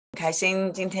开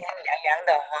心，今天凉凉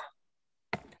的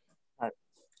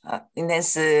哈。今天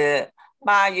是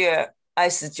8月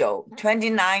29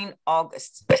 29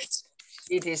 August.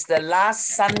 It is the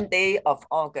last Sunday of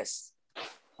August.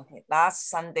 Okay, last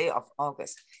Sunday of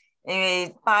August. 因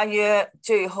为8月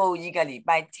最后一个礼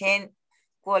拜天，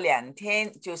过2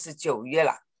天就是9月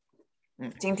了。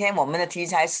今天我们的题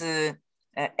材是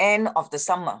End of the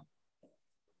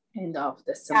Summer。End of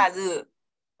the summer. 夏日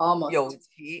有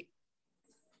期。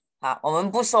好，我们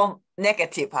不说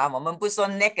negative 我们不说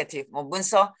negative， 我们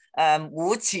说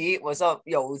无期，我说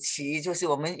有期，就是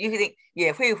我们一定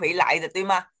也会回来的，对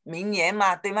吗？明年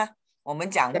嘛，对吗？我们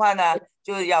讲话呢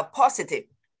就要 positive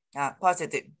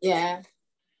positive。 Yeah。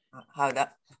 好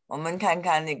的，我们看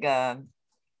看那个，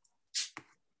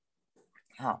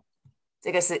好，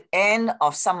这个是 end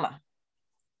of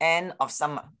summer。end of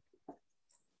summer。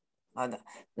 好的，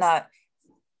那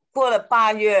过了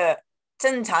8月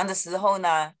正常的时候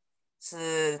呢，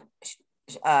是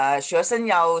学生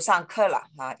要上课了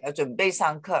要准备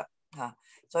上课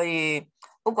所以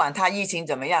不管他疫情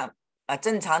怎么样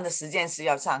正常的时间是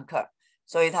要上课，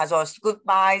所以他说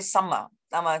Goodbye summer。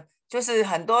 那么就是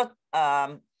很多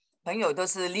朋友都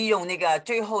是利用那个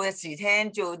最后的几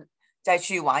天就再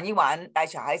去玩一玩，带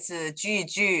小孩子聚一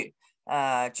聚，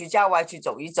去郊外去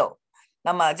走一走。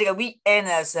那么这个 weekend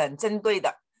呢是很珍贵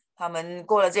的，他们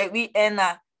过了这个 weekend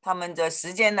呢，他们的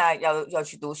时间呢要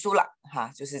去读书了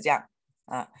就是这样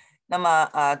那么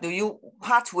do you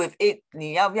part with it？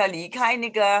 你要不要离开那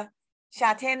个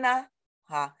夏天呢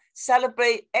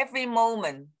celebrate every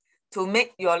moment to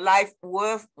make your life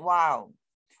worthwhile。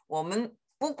 我们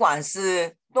不管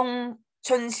是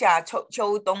春夏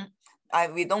秋冬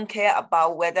we don't care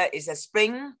about whether it's a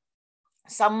spring,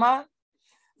 summer,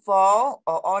 fall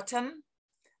or autumn,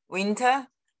 winter.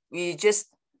 We just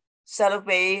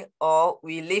celebrate or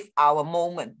we live our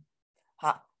moment。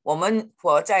 我们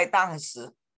活在当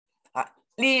时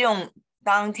利用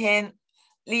当天，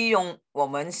利用我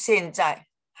们现在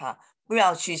不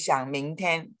要去想明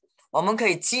天。我们可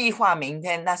以计划明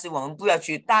天，但是我们不要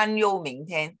去担忧明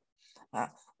天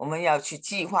我们要去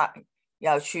计划，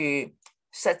要去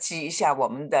设计一下我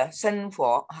们的生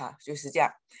活就是这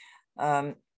样。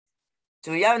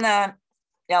主要呢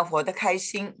要活得开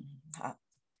心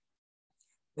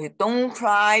We don't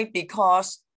cry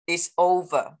because it's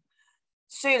over。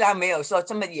 虽然没有说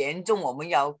这么严重我们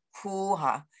要哭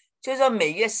就是说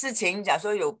每个事情假如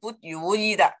说有不如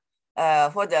意的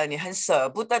或者你很舍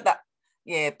不得的，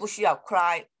也不需要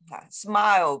cry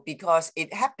Smile because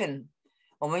it happened。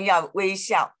 我们要微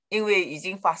笑，因为已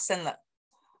经发生了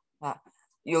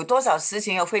有多少事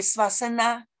情会发生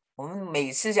呢？我们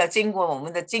每次要经过我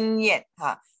们的经验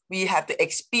We have to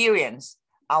experience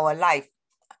our life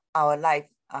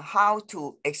how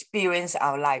to experience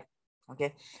our life。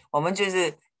 OK， 我们就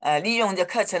是利用这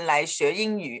课程来学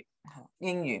英语。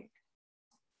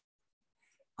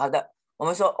好的，我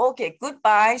们说 OK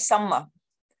goodbye summer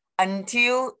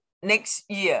until next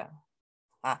year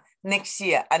next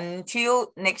year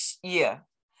until next year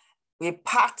we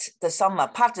part the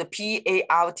summer。 part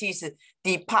P-A-R-T 是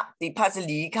depart 是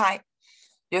离开。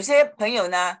有些朋友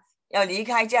呢要离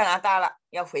开加拿大了，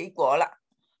要回国了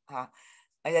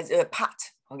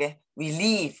part OK we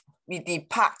leave we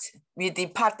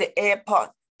depart the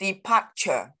airport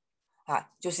departure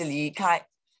就是离开。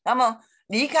那么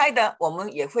离开的我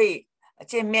们也会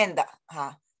见面的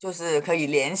就是可以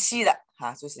联系的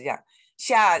就是这样。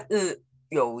夏日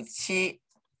有期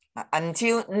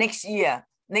until next year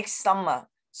next summer。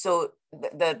 So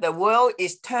the world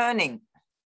is turning.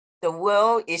 The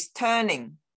world is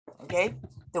turning. Okay,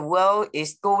 the world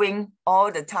is going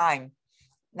all the time.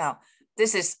 Now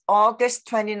this is August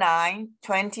 29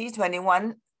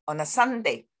 2021 on a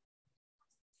Sunday.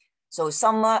 So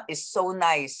summer is so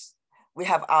nice. We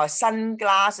have our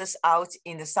sunglasses out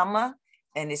in the summer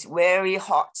and it's very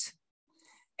hot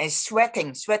and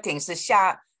sweating 是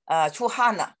出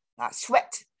汗了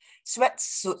sweat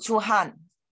出汗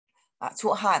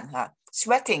出汗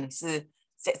sweating 是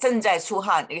正在出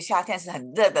汗。那个夏天是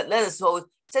很热的，热的时候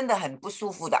真的很不舒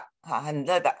服的很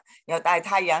热的，要戴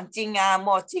太阳镜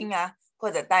墨镜或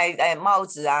者戴帽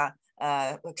子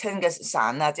撑个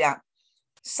伞这样。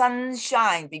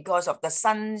Sunshine because of the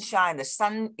sunshine. The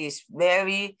sun is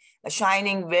very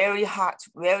shining, very hot.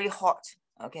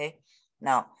 Okay,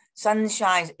 now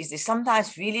sunshine is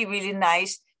sometimes really really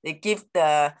nice. They give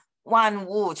the 万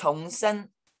物重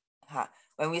生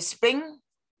When we spring，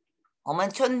 我们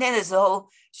春天的时候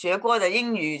学过的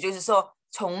英语就是说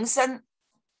重生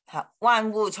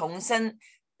万物重生，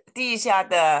地下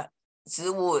的植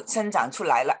物生长出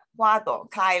来了，花朵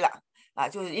开了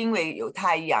就是因为有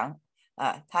太阳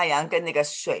太阳跟那个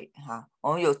水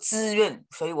我们有滋润，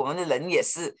所以我们的人也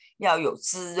是要有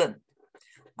滋润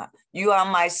You are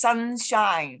my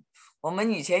sunshine。我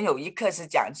们以前有一课是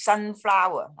讲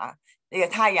sunflower 那个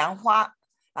太阳花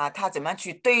它怎么样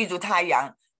去对着太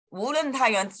阳，无论太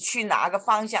阳去哪个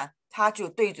方向，它就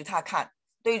对着它看，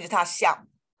对着它笑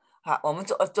我们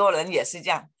做人也是这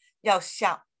样，要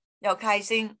笑，要开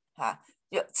心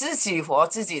要自己活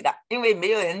自己的，因为没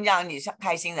有人让你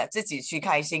开心的，自己去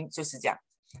开心，就是这样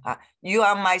You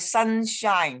are my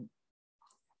sunshine,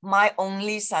 my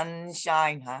only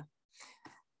sunshine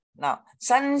Now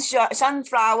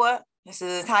sunflower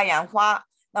是太阳花，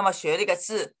那么学了一个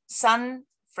字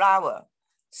sunflower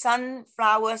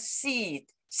seed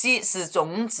是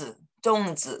种子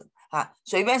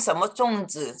随便什么种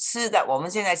子吃的，我们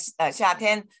现在夏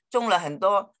天种了很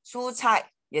多蔬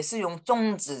菜，也是用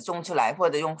种子种出来，或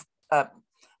者用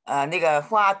那个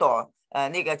花朵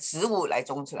那个植物来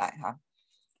种出来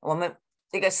我们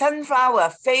这个 sunflower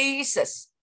faces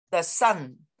the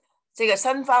sun， 这个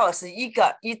sunflower 是一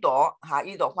朵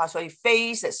花，所以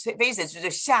faces 就是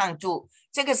向住，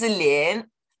这个是脸，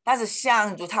但是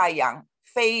向住太阳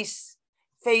face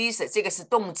这个是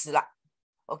动词了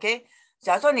OK。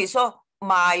 假如说你说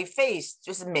my face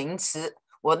就是名词，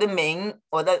我的脸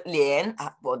我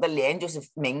的脸就是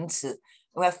名词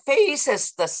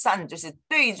，faces the sun 就是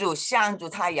对住向住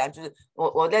太阳，就是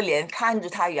我的脸看住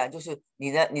太阳，就是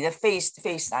你的 face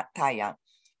太阳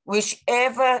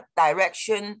whichever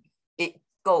direction it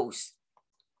goes，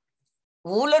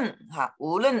 无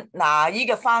论哪一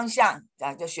个方向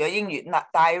就学英语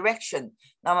direction，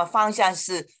 那么方向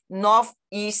是 north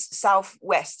east south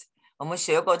west， 我们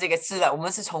学过这个字了，我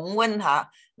们是重温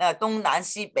那东南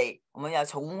西北我们要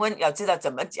重温，要知道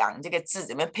怎么讲这个字，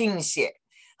怎么拼写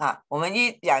我们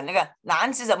一讲那个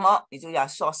南是什么，你就要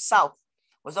说 south，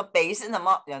 我说北是什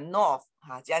么，要 north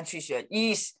这样去学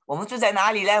east， 我们住在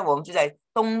哪里呢？我们住在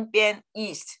东边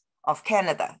east of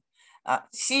Canada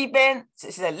西边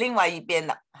是在另外一边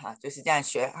的就是这样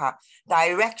学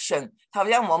direction 好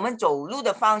像我们走路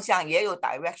的方向也有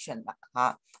direction 的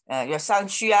有上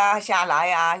去下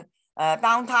来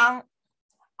downtown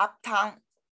uptown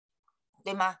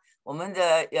对吗？我们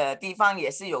的地方也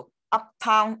是有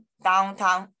uptown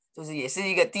downtown， 就是也是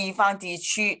一个地方地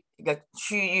区一个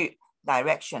区域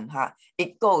direction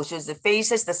it goes 就是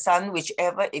faces the sun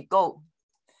whichever it goes。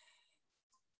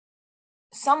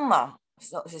 Summer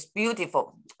So it's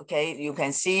beautiful, okay? You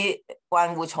can see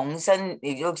万物重生，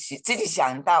你就自己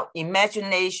想到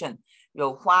imagination，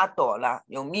 有花朵了，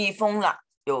有蜜蜂了，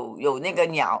有那个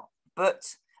鸟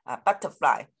birds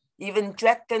butterfly， even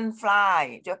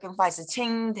dragonfly 是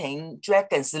蜻蜓，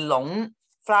 dragon 是龙，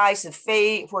 fly 是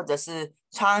飞，或者是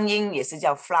苍蝇也是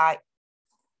叫 fly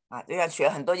就要学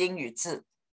很多英语字。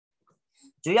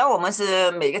主要我们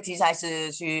是每个题材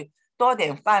是去多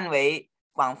点范围，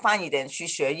广泛一点去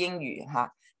学英语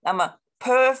那么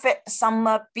perfect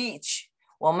summer beach，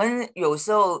 我们有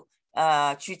时候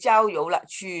去郊游了，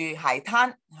去海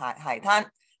滩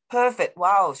perfect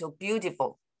wow so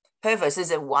beautiful， perfect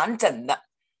是完整的，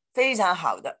非常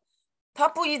好的，它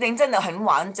不一定真的很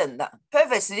完整的，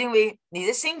 perfect 是因为你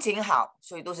的心情好，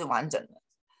所以都是完整的，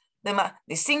对吗？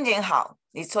你心情好，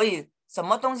你所以什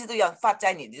么东西都要发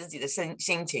在你自己的心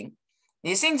情，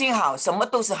你心情好，什么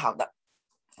都是好的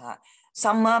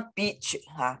Summer beach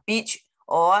beach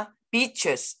or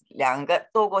beaches 两个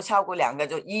多过超过两个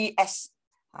就 es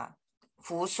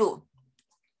复数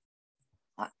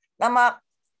那么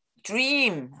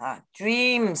dream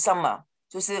dream summer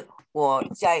就是我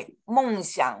在梦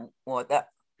想我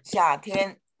的夏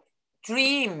天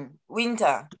dream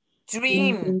winter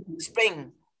dream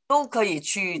spring 都可以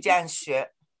去这样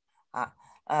学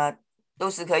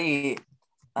都是可以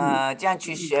这样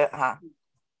去学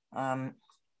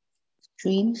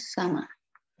Dream summer.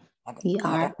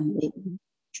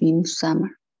 Dream summer.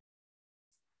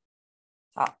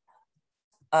 好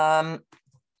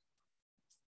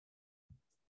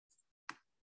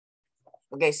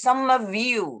OK summer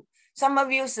view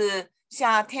是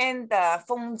夏天的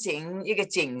风景，一个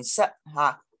景色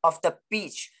of the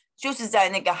beach 就是在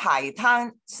那个海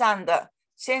滩上的，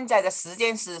现在的时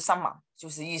间是 summer 就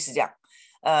是意思这样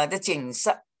的景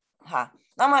色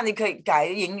那么你可以改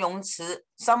形容词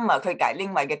summer 可以改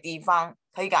另外一个地方，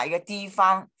可以改一个地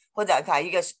方，或者改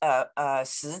一个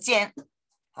时间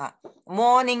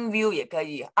morning view 也可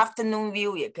以， afternoon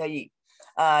view 也可以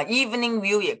evening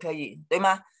view 也可以，对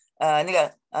吗？那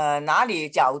个哪里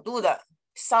角度的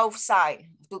south side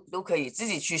都可以自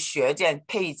己去学这样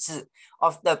配置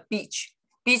of the beach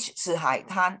是海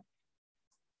滩。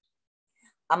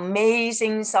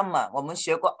Amazing summer 我们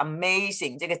学过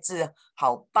amazing 这个字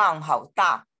好棒好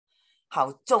大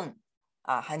好重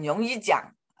啊，很容易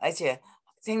讲，而且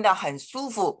听到很舒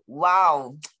服，哇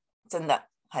哦，真的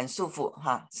很舒服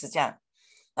哈，是这样。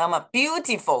那么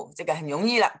beautiful 这个很容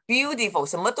易了 ，beautiful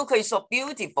什么都可以说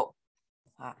beautiful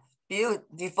啊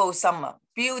 ，beautiful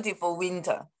summer，beautiful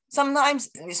winter。Sometimes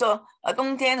你说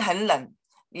冬天很冷，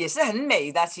也是很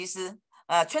美的，其实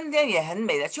春天也很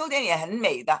美的，秋天也很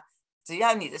美的，只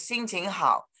要你的心情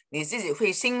好，你自己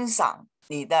会欣赏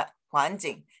你的环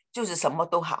境，就是什么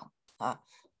都好啊。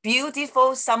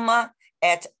Beautiful summer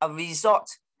at a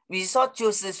resort，resort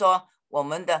就是说我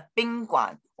们的宾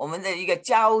馆，我们的一个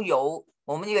郊游，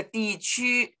我们一个地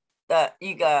区的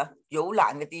一个游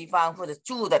览的地方或者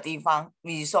住的地方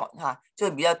resort 哈，就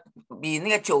比那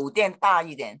个酒店大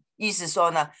一点。意思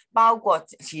说呢，包括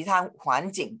其他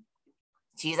环境、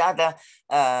其他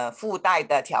的附带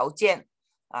的条件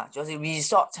啊，就是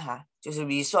resort 哈，就是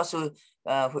resort 是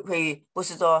会不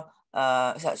是说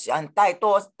想待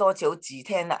多久几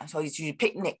天了，所以去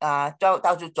picnic 啊，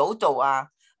到处走走啊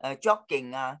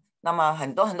，jogging 啊，那么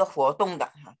很多活动的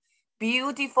哈。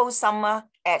Beautiful summer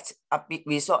at a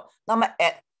resort， 那么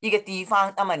at 一个地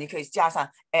方，那么你可以加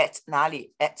上 at 哪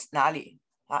里 at 哪里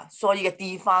啊，说一个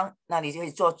地方，那你就可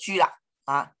以做句了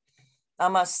啊。那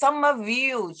么 summer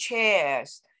view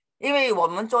chairs， 因为我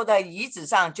们坐在椅子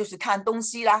上就是看东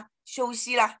西啦，休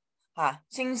息啦，啊，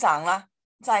欣赏啦，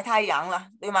晒太阳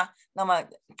啦，对吗？那么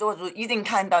坐着一定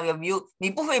看到一个 view， 你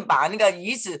不会把那个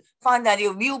椅子放在这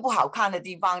个 view 不好看的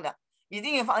地方的，一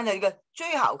定要放在一个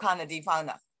最好看的地方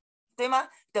的，对吗？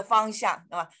的方向，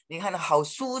那么你看到好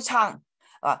舒畅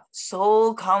啊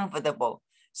 ，so comfortable，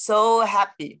 so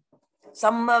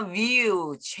happy。Summer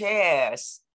view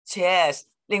chairs，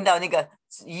 令到那个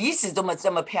椅子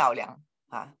这么漂亮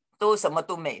啊，都什么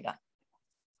都美的。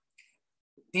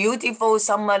Beautiful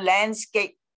summer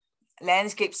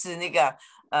landscape，landscape 是那个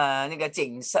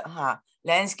景色哈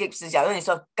 ，landscape 是假如你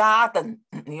说 garden，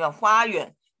 你说花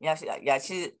园，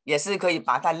也是可以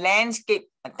把它 landscape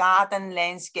garden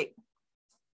landscape。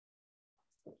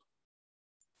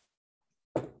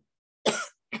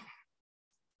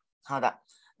好的，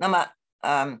那么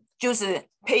就是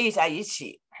配在一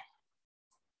起。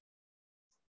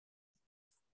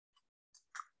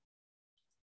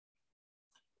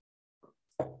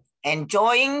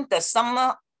Enjoying the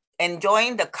summer,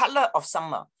 enjoying the color of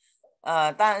summer。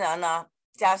当然呢，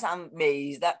加上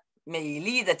美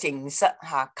丽的景色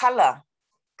哈 ，color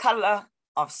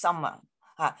of summer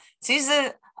啊。其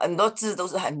实很多字都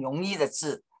是很容易的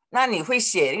字，那你会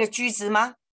写一个句子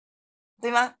吗？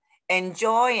对吗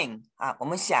 ？Enjoying 啊，我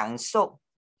们享受。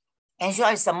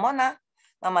Enjoy 什么呢？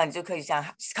那么你就可以像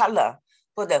color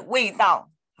或者味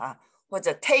道啊，或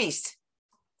者 taste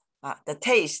啊 ，the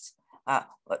taste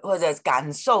啊，或者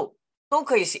感受都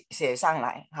可以写上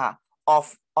来哈。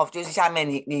of 就是下面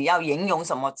你要形容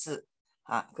什么字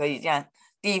啊，可以这样，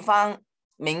地方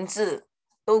名字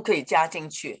都可以加进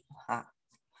去啊。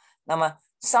那么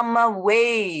summer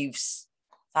waves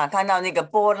啊，看到那个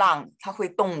波浪它会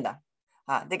动的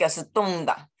啊，这个是动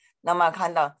的。那么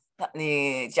看到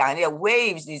你讲那个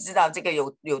waves， 你知道这个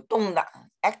有动的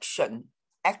action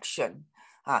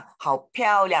啊，好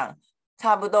漂亮，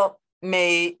差不多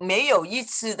没有一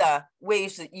次的 wave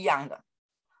是一样的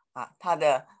啊，它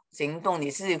的行动你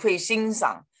是会欣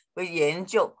赏、会研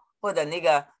究，或者那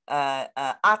个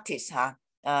artist 哈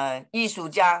艺术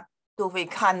家都会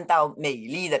看到美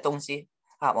丽的东西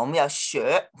啊，我们要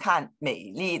学看美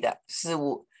丽的事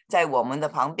物在我们的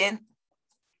旁边。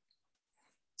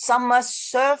Summer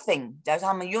surfing， 假如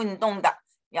他们运动的，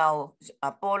要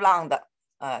波浪的，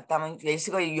他们也是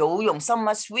可以游泳。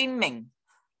Summer swimming，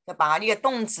 就把一个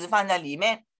动词放在里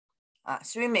面啊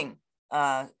 ，swimming，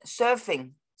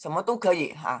 surfing 什么都可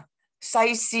以哈。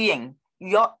Sightseeing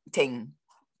yachting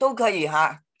都可以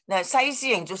哈。那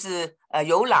sightseeing 就是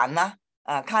游览啦，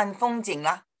看风景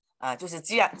啦，就是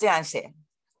这样写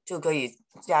就可以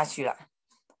加去了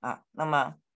啊。那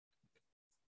么。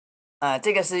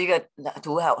这个是一个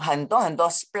图，很多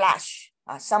splash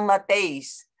啊 ，summer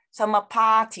days，summer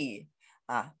party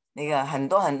啊，那个很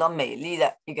多美丽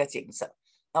的一个景色。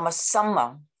那么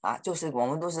summer 啊，就是我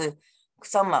们都是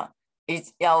summer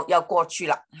要过去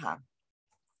了哈。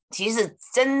其实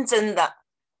真正的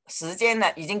时间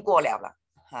呢已经过了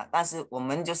哈，但是我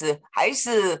们就是还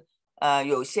是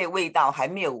有些味道还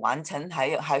没有完成，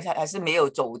还是没有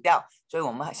走掉，所以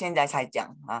我们现在才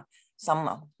讲啊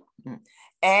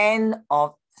summer，end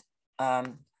of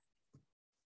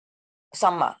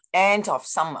summer，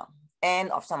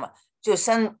 end of summer 就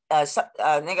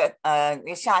那个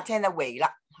夏天的尾了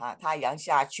啊，太阳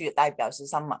下去代表是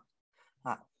summer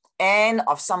啊 ，end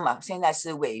of summer 现在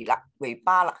是尾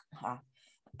巴了啊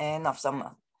 ，end of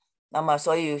summer。那么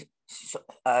所以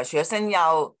学生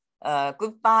要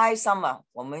goodbye summer，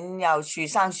 我们要去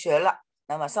上学了。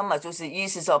那么 summer 就是意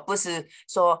思说不是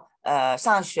说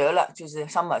上学了就是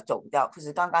summer 走掉，不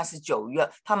是刚刚是9月，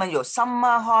他们有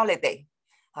summer holiday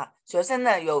啊，学生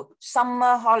呢有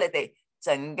summer holiday，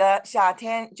 整个夏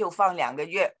天就放2个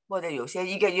月，或者有些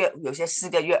1个月，有些4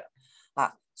个月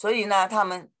啊，所以呢他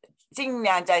们尽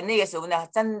量在那个时候呢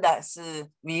真的是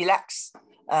relax，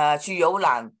 去游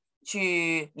览，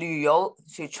去旅游，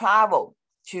去 travel，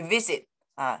 去 visit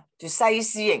啊，去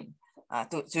sightseeing 啊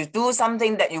to do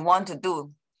something that you want to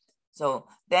do. So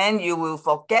then you will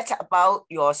forget about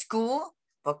your school,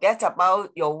 forget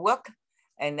about your work,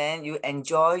 and then you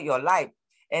enjoy your life.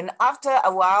 And after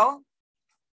a while,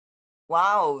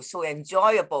 wow, so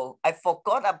enjoyable. I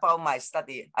forgot about my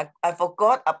study. I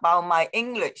forgot about my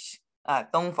English.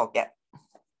 Don't forget.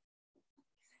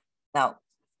 Now,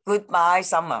 goodbye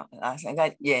summer. 那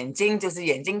个眼睛就是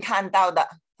眼睛看到的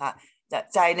啊，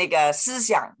在那个思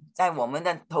想，在我们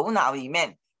的头脑里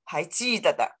面还记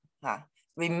得的啊。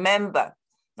Remember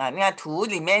你看图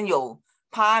里面有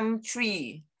palm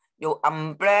tree， 有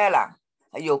umbrella，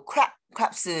 有 crab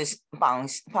是放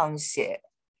血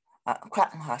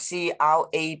crab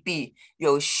C-R-A-B，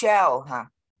 有 shell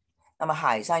那么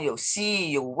海上有 sea，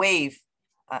 有 wave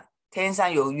天上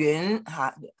有云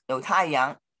有太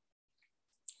阳。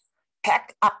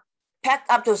Pack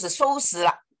up 就是收拾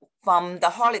了。From the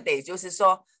holiday 就是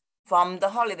说 from the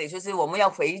holiday 就是我们要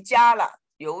回家了，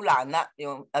游览了，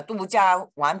度假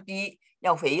完毕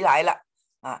要回来了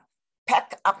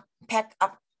Pack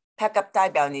up 代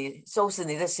表你收拾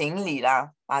你的行李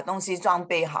了，把东西装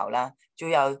备好了，就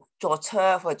要坐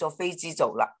车或者坐飞机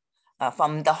走了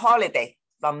From the holiday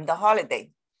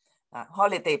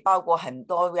holiday 包括很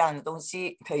多样的东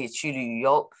西，可以去旅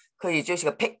游，可以就是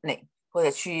个 picnic， 或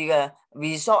者去一个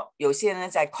resort， 有些人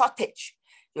在 cottage，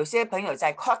 有些朋友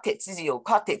在 cottage， 自己有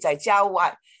cottage 在郊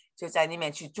外，就在那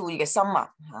边去住一个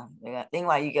summer 另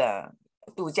外一个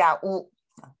度假屋。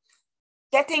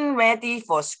Getting ready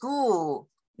for school，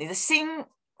 你的心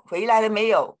回来了没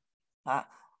有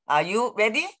Are you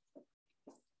ready?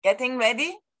 Getting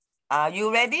ready? Are you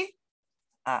ready?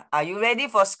 Are you ready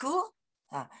for school?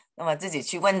 那么自己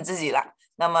去问自己了。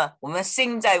那么我们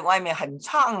心在外面很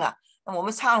唱那我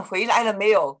们唱回来了没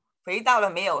有？回到了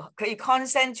没有？可以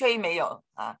concentrate 没有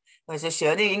或者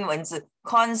学的英文字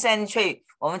concentrate，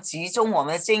 我们集中我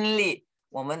们的精力，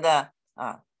我们的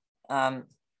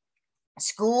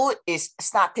school is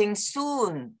starting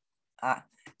soon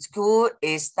school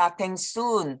is starting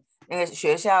soon， 那个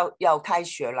学校要开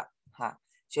学了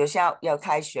学校要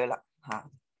开学了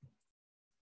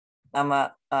那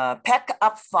么pack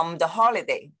up from the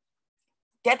holiday，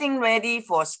 getting ready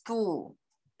for school，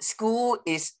 school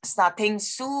is starting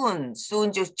soon，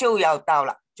 soon 就要到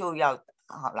了，就要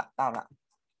好了，到了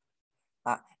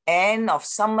end of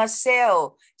summer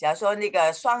sale， 假如说那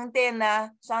个商店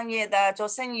商业的做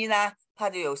生意它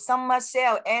就有 summer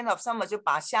sale， end of summer 就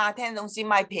把夏天的东西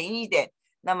卖便宜一点，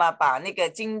那么把那个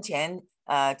金钱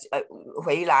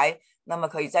回来，那么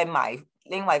可以再买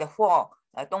另外的货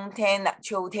冬天的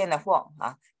秋天的货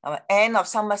那么 end of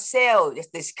summer sale is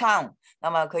discount， 那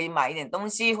么可以买一点东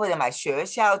西或者买学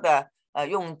校的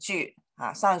用具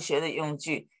上学的用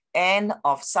具。end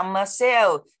of summer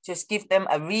sale just give them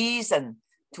a reason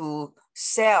to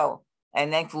sell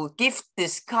and then to give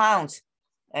discounts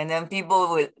and then people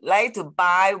would like to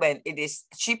buy when it is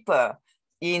cheaper,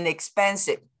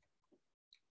 inexpensive.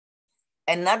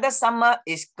 Another summer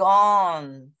is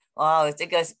gone. 这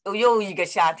个又一个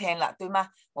夏天了，对吗？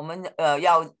我们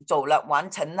要走了，完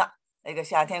成了，那个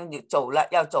夏天就走了，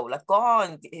要走了。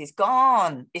Gone is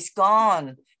gone, it's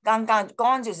gone. 刚刚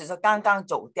gone 就是说刚刚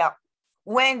走掉。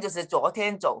When 就是昨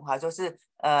天走就是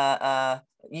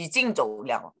已经走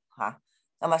了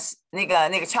那么那个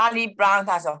Charlie Brown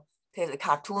他说这是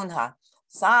cartoon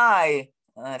sigh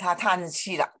他叹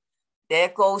气了。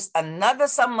There goes another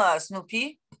summer,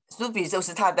 Snoopy. Snoopy 就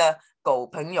是他的狗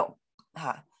朋友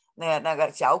那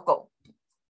个小狗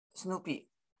Snoopy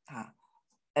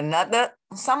Another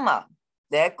summer,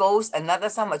 there goes another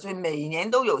summer， 所以每年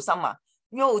都有 summer，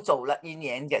 又走了一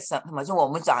年的 summer， 就我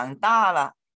们长大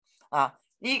了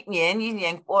一年一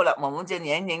年过了，我们这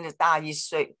年龄就大1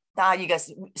岁，大一个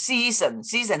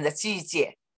season 的季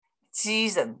节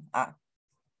season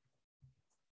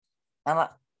那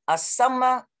么 a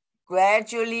summer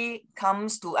gradually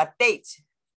comes to a date,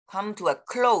 come to a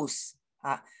close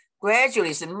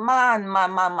gradually 是慢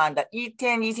慢的，一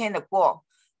天一天的过。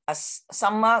A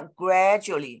summer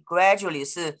gradually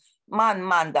是慢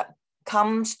慢的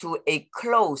comes to a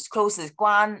close， close 是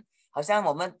关，好像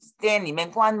我们店里面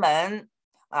关门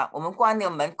我们关那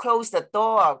个门 close the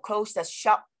door, close the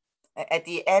shop at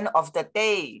the end of the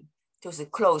day 就是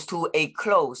close to a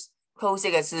close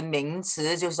这个是名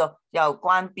词，就是说要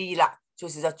关闭了，就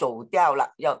是要走掉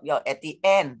了，要 at the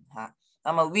end 哈。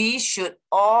那么 we should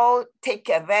all take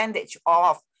advantage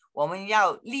of 我们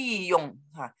要利用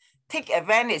哈 take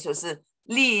advantage 就是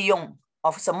利用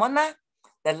of 什么呢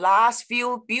 ？The last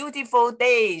few beautiful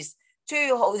days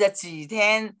最后的几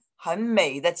天很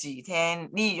美的几天，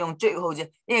利用最后的，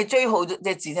因为最后的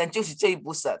这几天就是最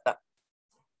不舍的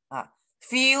啊。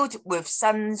Filled with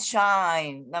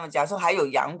sunshine， 那么假如说还有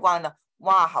阳光呢，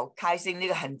哇，好开心，那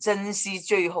个很珍惜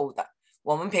最后的。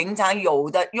我们平常有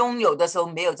的拥有的时候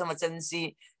没有这么珍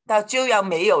惜，到就要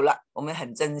没有了，我们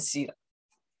很珍惜了。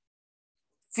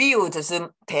Filled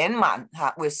是填满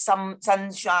哈 ，with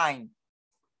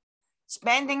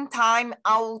sunshine。Spending time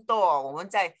outdoor， 我们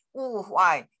在户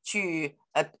外去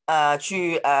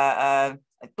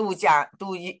度假，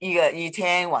度一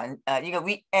天一个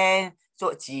weekend。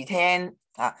做几天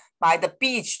啊 ？By the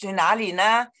beach 去哪里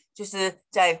呢？就是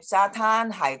在沙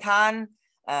滩、海滩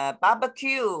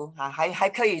，barbecue 啊，还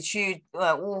可以去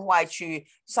户外去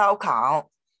烧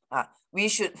烤啊。We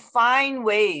should find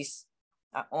ways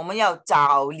啊，我们要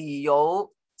找理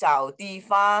由、找地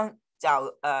方、找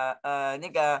那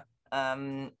个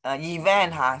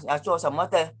event 哈，要做什么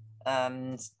的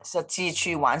设计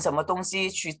去玩什么东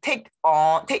西，去 take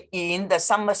in the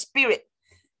summer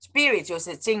spirit。Spirit 就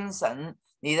是精神，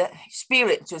你的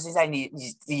spirit 就是在你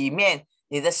里面，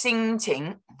你的心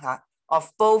情哈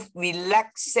of both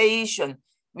relaxation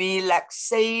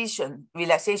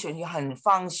就很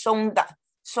放松的，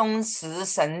松弛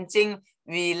神经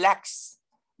relax。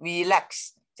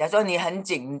假如说你很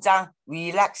紧张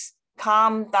relax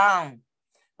calm down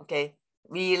OK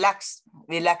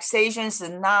relaxation 是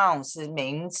noun 是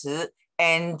名词。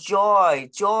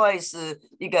Enjoy joy 是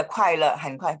一个快乐，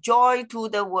很快 joy to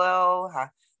the world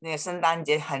哈，那个圣诞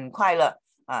节很快乐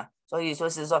啊，所以说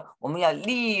是说我们要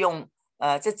利用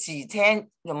这几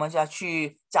天，我们就要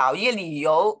去找一个理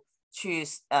由去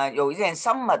有一点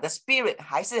summer 的 spirit，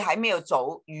 还没有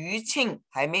走，余庆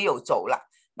还没有走了。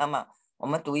那么我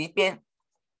们读一遍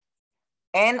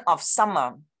 ，End of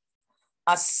summer,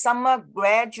 as summer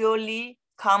gradually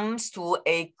comes to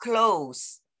a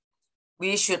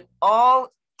close.We should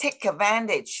all take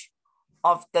advantage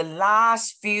of the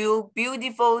last few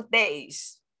beautiful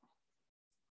days,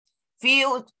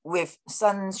 filled with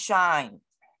sunshine,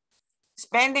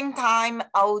 spending time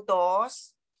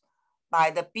outdoors by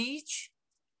the beach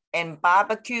and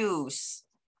barbecues.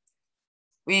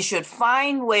 We should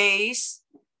find ways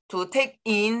to take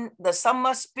in the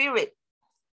summer spirit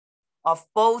of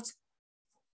both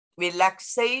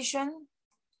relaxation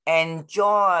and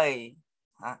joy.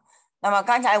 那么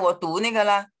刚才我读那个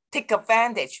呢 ，take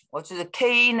advantage， 我就是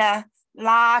K 呢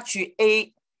拉去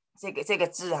A 这个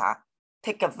字哈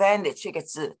 ，take advantage 这个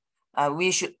字we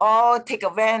should all take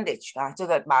advantage 啊，这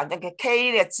个把那个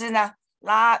K 的字呢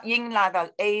音拉到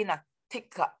A 呢 ，take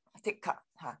哈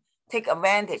 ，take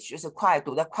advantage 就是快，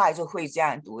读得快就会这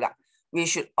样读了。We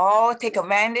should all take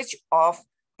advantage of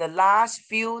the last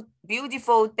few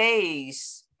beautiful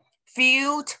days,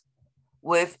 filled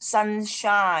with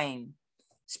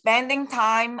sunshine.Spending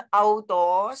time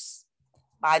outdoors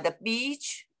by the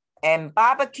beach and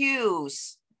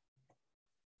barbecues.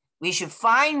 We should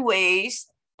find ways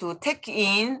to take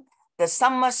in the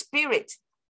summer spirit,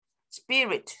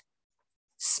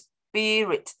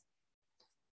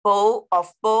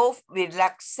 of both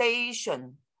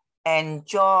relaxation and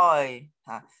joy.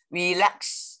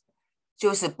 Relax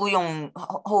就是不用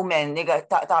后面那个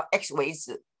到 X 为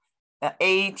止。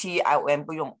ATION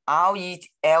不用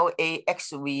RELAX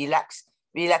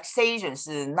relaxation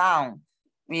是 noun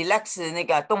relax 是那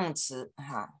个动词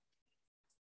哈。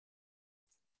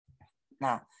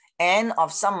那 end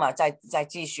of summer 再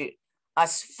继续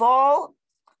as fall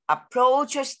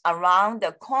approaches around the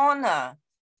corner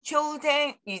秋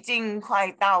天已经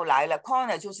快到来了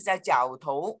corner 就是在角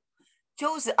头，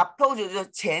就是 approach 就是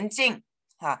前进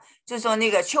哈，就是说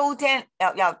那个秋天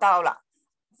要到了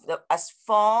as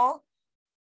fall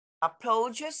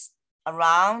approaches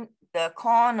around the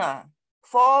corner.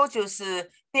 Fall 就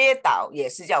是跌倒，也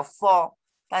是叫 fall，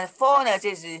 但是 fall 呢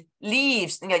就是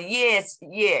leaves 那个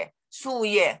树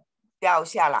叶掉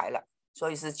下来了，所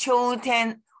以是秋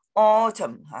天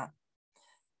autumn 哈。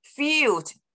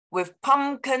Filled with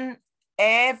pumpkin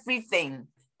everything，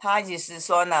 它也是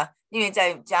说呢，因为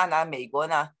在加拿大、美国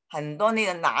呢，很多那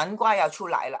个南瓜要出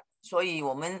来了，所以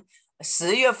我们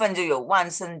10月份就有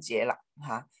万圣节了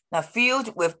哈。那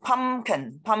filled with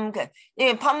pumpkin， 因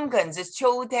为 pumpkin 是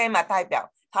秋天嘛，代表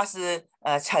它是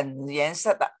橙颜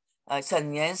色的，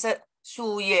橙颜色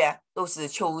树叶都是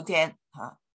秋天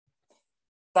哈。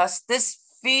Does this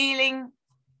feeling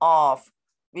of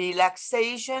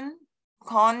relaxation,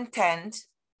 content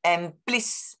and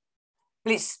bliss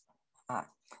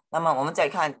啊，那么我们再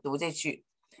看读这句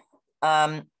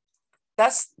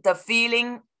，Does the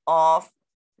feeling of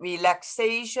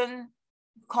relaxation,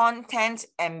 content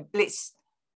and bliss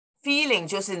feeling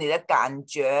就是你的感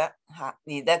觉哈，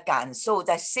你的感受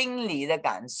在心里的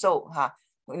感受哈，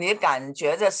你的感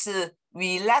觉的是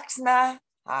relax 呢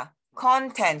啊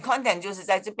content 就是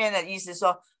在这边的意思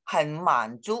说很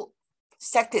满足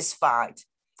satisfied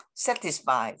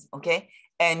OK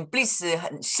and bliss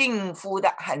很幸福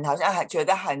的，很好像觉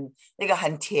得很那个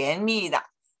很甜蜜的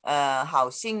好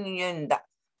幸运的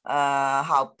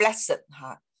好 blessed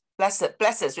哈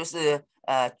blessed 就是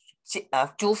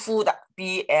祝福的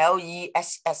blessed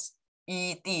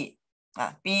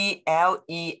啊 blessed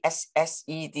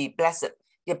blessed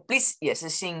也 bliss 也是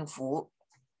幸福。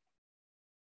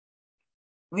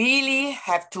Really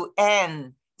have to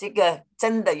end 这个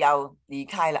真的要离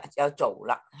开了，要走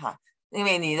了哈，因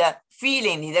为你的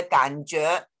feeling 你的感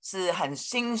觉是很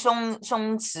轻松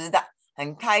弛的，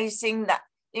很开心的，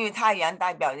因为太阳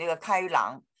代表这个开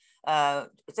朗，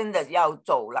真的要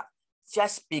走了。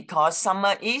Just because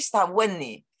summer is 他问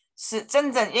你是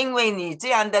真正因为你这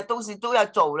样的东西都要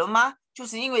走了吗？就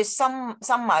是因为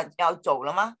summer 要走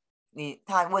了吗？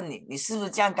他问你，你是不是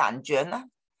这样感觉呢？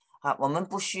啊，我们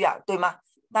不需要，对吗？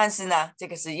但是呢，这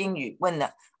个是英语问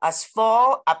的。As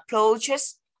fall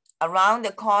approaches around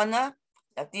the corner，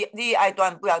 第二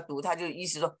段不要读，它就意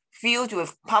思说 filled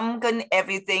with pumpkin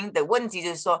everything 的问题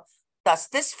就是说 ，Does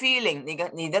this feeling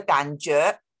你的感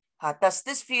觉啊 ？Does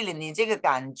this feeling 你这个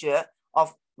感觉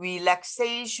of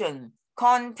relaxation,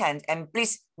 content and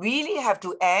bliss really have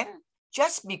to end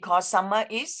just because summer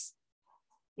is？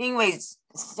 因为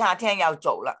夏天要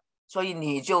走了，所以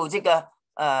你就这个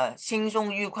轻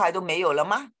松愉快都没有了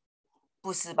吗？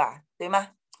不是吧，对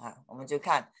吗？啊，我们就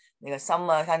看那个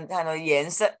summer， 看到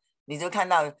颜色，你就看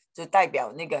到就代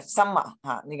表那个 summer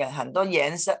啊，那个很多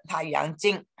颜色，太阳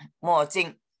镜、墨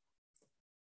镜。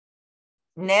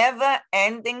Never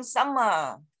ending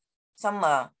summer，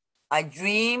 I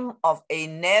dream of a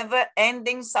never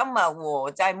ending summer。我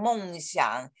在梦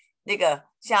想那个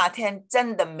夏天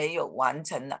真的没有完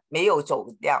成了，没有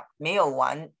走掉，没有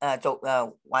走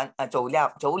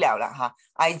了了哈。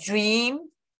I dream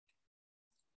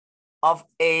of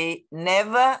a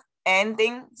never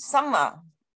ending summer，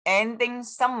 ending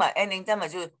summer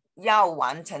就是要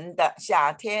完成的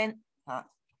夏天啊。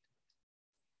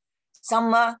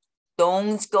Summer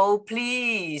don't go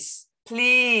please。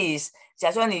假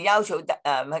如说你要求的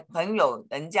朋友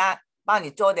人家帮你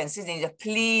做点事情就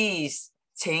please，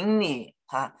 请你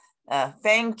哈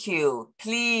thank you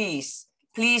please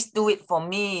do it for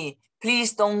me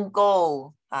please don't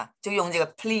go 啊，就用这个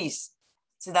please，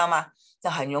 知道吗？这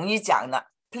很容易讲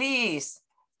的 please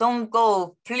don't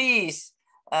go please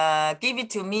give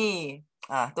it to me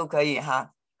啊，都可以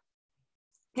哈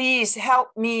please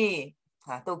help me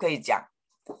啊，都可以讲。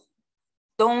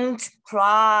Don't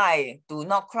cry, do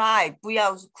not cry， 不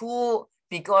要哭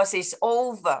because it's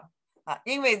over 啊，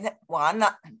因为完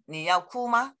了，你要哭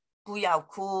吗？不要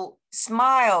哭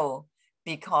Smile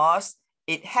because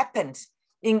it happened，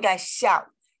 应该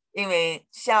笑，因为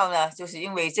笑呢，就是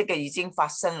因为这个已经发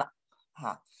生了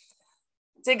哈。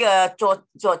这个做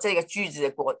这个句子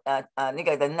的那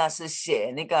个人呢是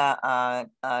写那个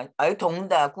儿童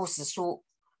的故事书，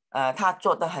他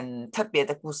做的很特别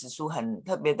的故事书，很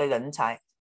特别的人才。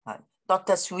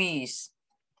Dr. Swiss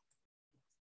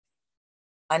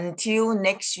Until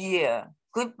next year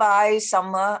Goodbye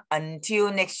summer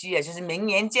Until next year 就是明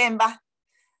年见吧，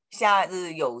夏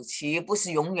日有期不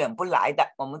是永远不来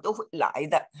的，我们都会来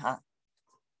的哈。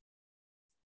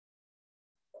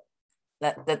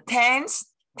The tense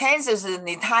就是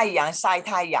你太阳晒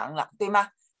太阳了，对吗？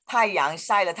太阳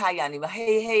晒了太阳，你们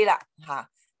黑了哈。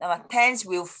那么 tense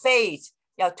will fade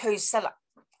要褪色了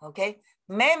 ，OK？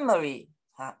 Memory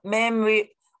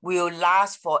Memory will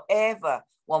last forever，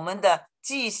 我们的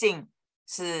记性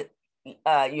是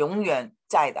永远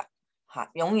在的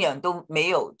哈，永远都没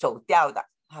有走掉的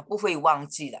哈，不会忘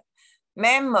记的。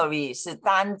Memory 是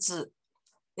单字，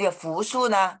那个复数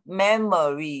呢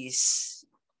memories，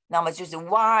 那么就是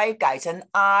y 改成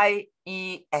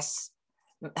ies，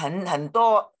 很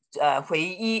多回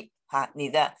忆哈，你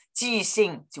的记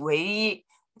性回忆，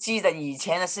记得以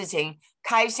前的事情，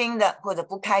开心的或者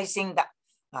不开心的。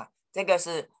这个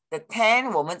是 the tan，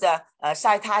 我们的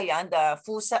晒太阳的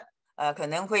肤色可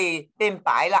能会变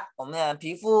白了，我们的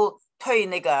皮肤褪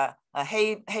那个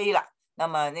黑了，那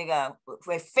么那个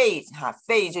会 fade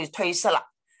fade 就褪色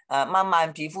了，慢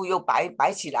慢皮肤又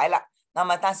白起来了。那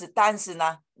么但是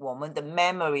呢我们的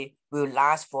memory will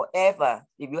last forever.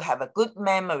 If you have a good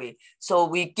memory, so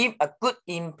we give a good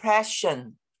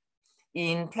impression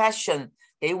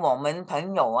给我们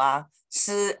朋友啊，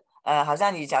好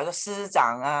像你假如说师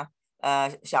长啊，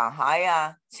小孩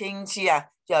啊，亲戚啊，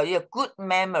就有一个 good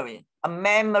memory, a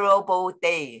memorable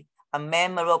day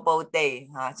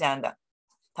啊，这样的，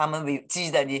他们会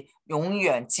记得你，永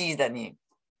远记得你。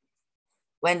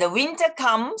When the winter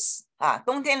comes 啊，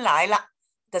冬天来了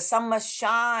 ，the summer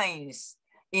shines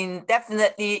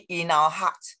indefinitely in our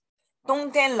heart。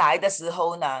冬天来的时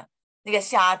候呢，那个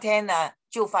夏天呢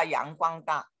就发阳光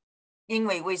大，因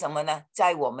为为什么呢？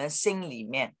在我们心里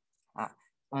面啊，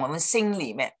我们心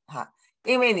里面哈，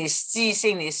因为你记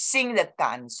性，你心的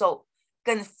感受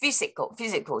跟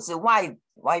physical 是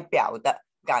外表的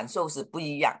感受是不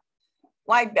一样，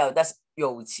外表的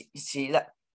有其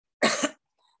的。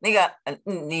那个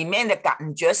里面的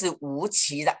感觉是无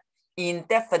期的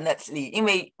indefinitely， 因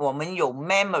为我们有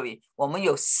memory， 我们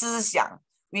有思想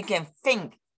we can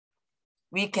think，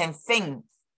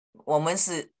 我们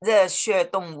是热血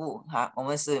动物哈，我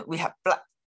们是 we have blood，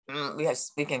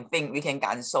 we can think， we can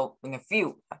感受 we can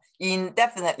feel，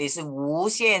 indefinitely 是无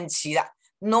限期的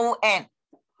no end，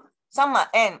 summer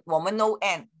end 我们 no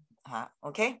end 哈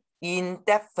OK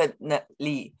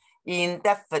indefinitely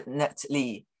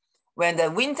When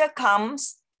the winter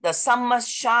comes, the summer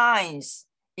shines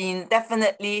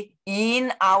indefinitely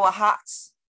in our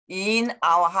hearts. In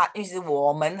our heart， 意思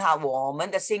我们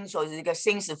的心，所以这个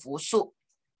心是复数。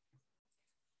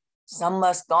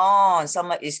Summer's gone,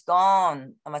 summer is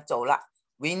gone， 那么走了。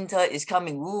Winter is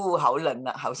coming， 好冷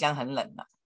了，好像很冷了。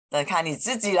那看你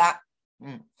自己啦。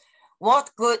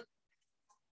What good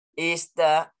is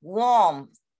the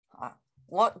warmth？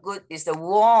 What good is the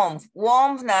warmth？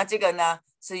 Warmth 呢，这个呢？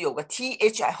是有个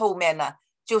th 在后面呢，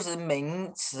就是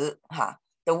名词哈。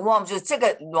The warm 就是这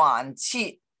个暖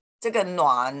气，这个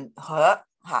暖和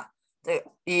哈。这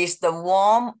个 is the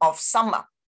warm of summer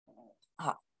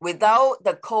哈。Without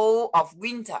the cold of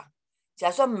winter， 假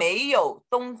如说没有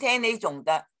冬天那种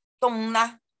的冻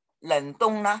呢，冷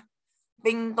冻呢，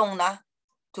冰冻呢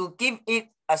 ，to give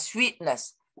it a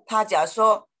sweetness， 它假如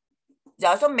说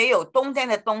没有冬天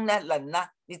的冬呢，冷呢，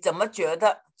你怎么觉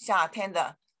得夏天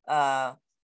的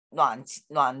暖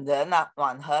人呢，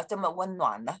暖和这么温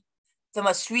暖呢，这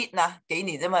么 sweet 呢，给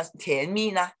你这么甜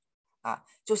蜜呢？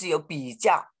就是有比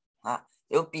较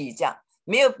有比较，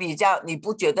没有比较你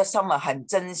不觉得 summer 很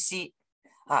珍惜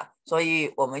所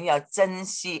以我们要珍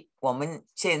惜我们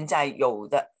现在有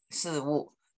的事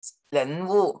物、人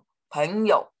物、朋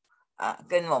友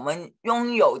跟我们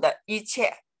拥有的一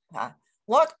切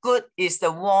What good is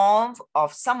the warmth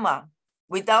of summer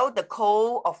without the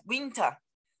cold of winter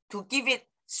to give it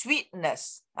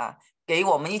sweetness 给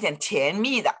我们一点甜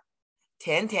蜜的，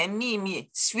甜甜蜜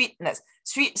蜜 sweetness，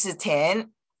 sweet 是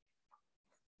甜，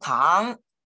糖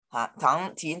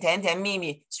糖甜甜蜜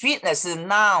蜜 ，sweetness 是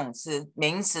noun 是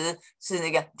名词，是那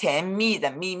个甜蜜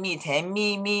的蜜蜜甜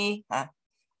蜜蜜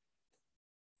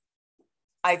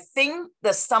I think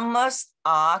the summers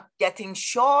are getting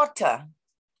shorter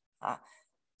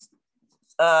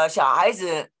小孩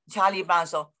子查理班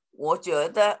说，我觉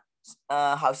得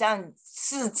好像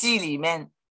四季里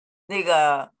面那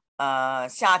个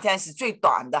夏天是最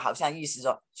短的，好像意思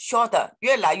说 shorter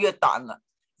越来越短了，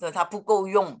所以它不够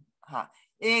用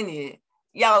因为你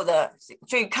要的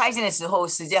最开心的时候，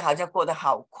时间好像过得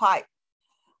好快，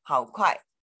好快，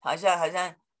好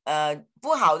像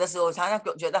不好的时候常常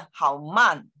觉得好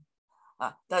慢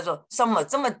他说 summer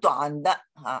这么短的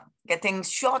getting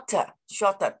shorter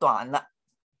短了。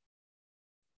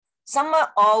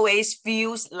Summer always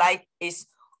feels like it's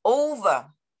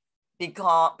over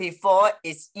before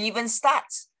it even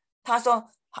starts。他说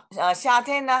夏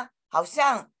天呢，好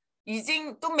像已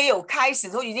经都没有开始，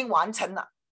都已经完成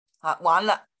了完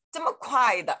了，这么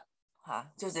快的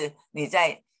就是你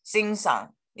在欣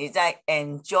赏，你在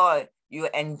enjoy，you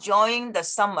enjoying the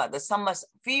summer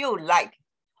feel like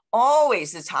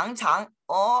always 常常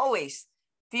always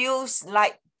feels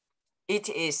like it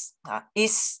is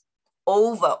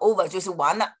over 就是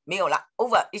完了，没有了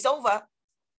over it's over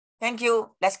thank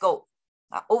you let's go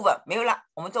over 没有了，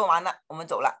我们做完了，我们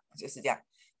走了，就是这样。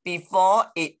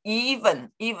Before it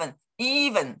even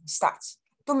starts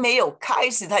都没有开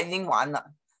始，它已经完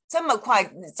了，这么快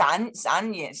眨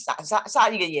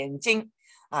一个眼睛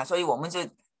所以我们就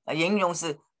形容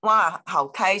是哇好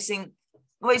开心，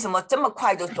为什么这么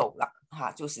快就走了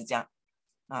就是这样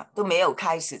都没有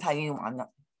开始，它已经完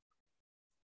了。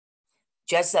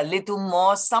Just a little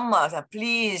more summer,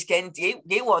 please，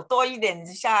 给我多一点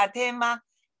夏天吗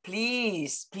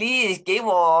please 给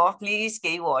我 please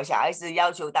给我，小孩子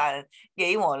要求大人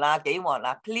给我啦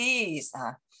please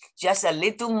啊 just a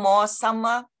little more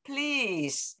summer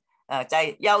please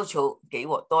再要求给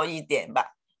我多一点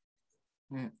吧。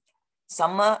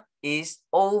Summer is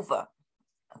over.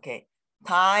 Okay,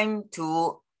 time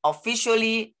to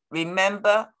officially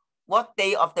remember what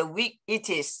day of the week it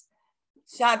is.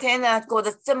 夏天呢过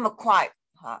得这么快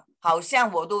好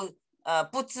像我都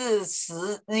不知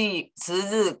时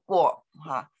日过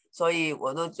所以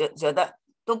我都觉得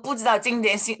都不知道今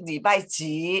天是礼拜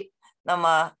几。那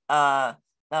么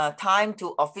time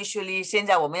to officially 现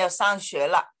在我们要上学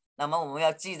了，那么我们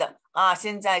要记得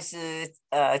现在是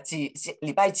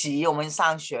礼拜几我们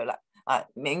上学了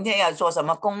明天要做什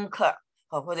么功课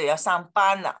或者要上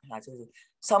班了就是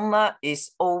summer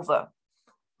is over.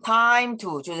 Time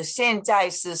to 就是现在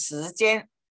是时间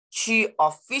去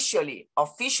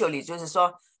officially 就是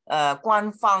说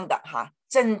官方的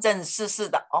正式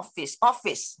的 office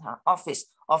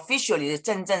officially 是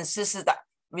正式的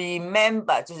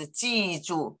remember 就是记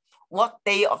住 what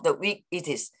day of the week it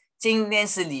is 今天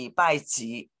是礼拜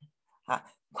几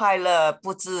快乐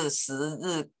不知时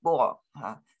日过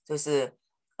就是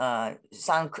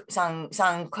上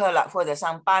课了或者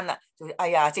上班了，就是哎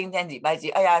呀今天礼拜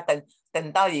几，哎呀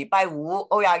等到礼拜五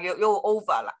又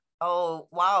over 了Oh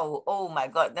my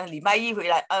god 那礼拜一回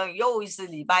来又是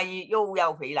礼拜一又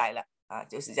要回来了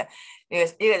就是这样。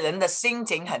一个人的心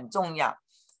情很重要，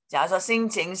假如说心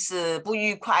情是不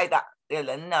愉快的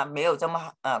人呢没有这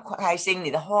么开心，你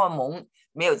的荷尔蒙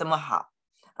没有这么好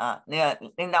那个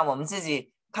令到我们自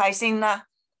己开心呢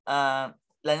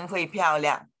人会漂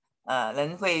亮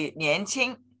人会年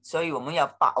轻，所以我们要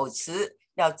保持，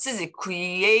要自己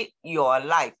create your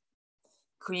life.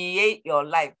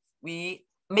 We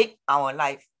make our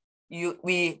life.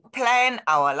 We plan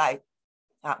our life.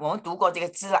 我们读过这个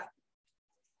字了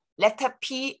letter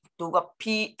P 读过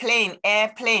P plane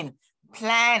airplane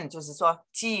plan 就是说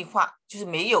计划，就是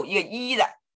没有一个 E 的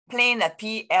plane 的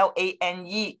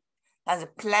P-L-A-N-E， 但是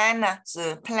plan 呢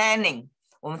是 planning，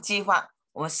 我们计划，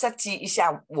我们设计一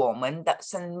下我们的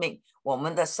生命，我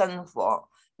们的生活，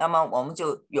那么我们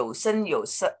就有声有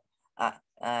色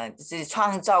就是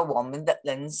创造我们的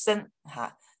人生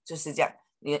就是这样。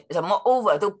你什么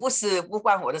over 都不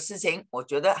关我的事情，我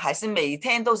觉得还是每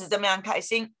天都是这么样开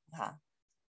心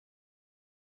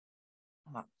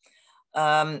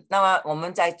那么我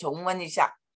们再重温一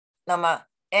下，那么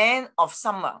end of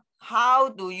summer how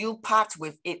do you part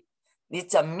with it？ 你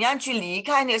怎么样去离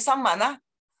开那个 summer 呢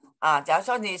假如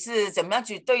说你是怎么样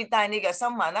去对待那个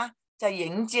summer 呢，在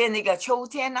迎接那个秋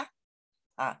天呢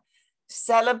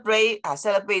celebrate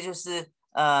就是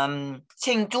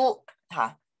庆祝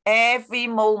every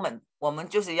moment 我们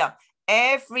就是要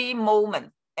every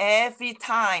moment every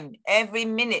time every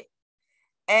minute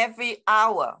every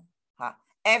hour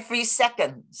every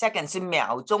second 是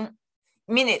秒钟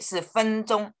minute 是分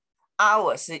钟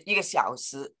hour 是1个小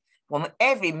时，我们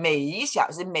every 每一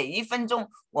小时每一分钟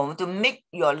我们都 make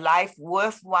your life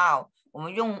worthwhile， 我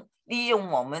们利用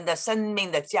我们的生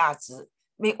命的价值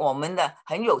make 我们的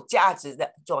很有价值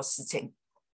的做事情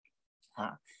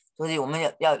所以我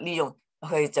们要利用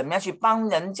会怎么样去帮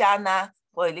人家呢，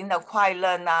或者令到快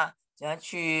乐呢，怎样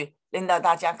去令到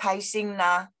大家开心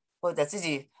呢，或者自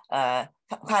己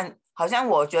看好像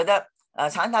我觉得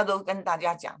常常都跟大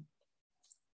家讲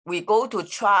we go to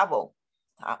travel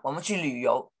我们去旅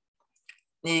游，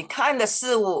你看的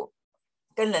事物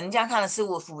跟人家看的事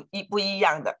物不一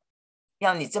样的，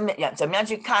要你怎么样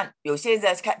去看，有些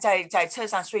人在车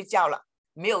上睡觉了，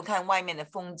没有看外面的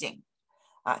风景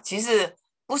其实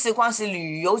不是光是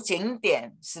旅游景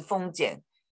点是风景，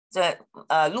在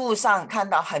路上看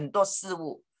到很多事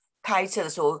物，开车的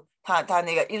时候他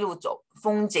那个一路走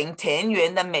风景田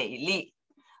园的美丽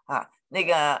那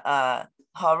个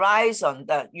horizon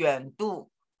的远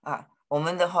度我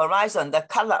们的 horizon 的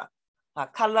color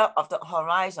color of the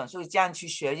horizon， 所以这样去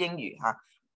学英语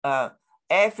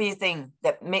everything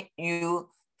that make you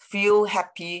feel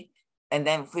happy and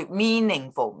then feel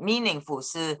meaningful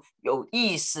是有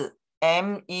意思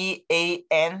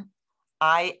MEANING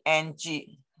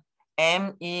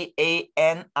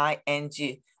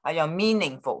还有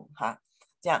meaningful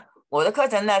这样。我的课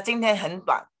程呢今天很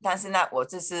短，但是呢我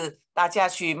这是大家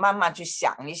去慢慢去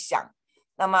想一想。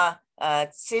那么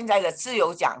现在的自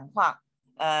由讲话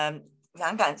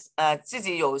想自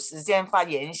己有时间发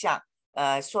言一下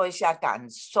说一下感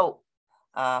受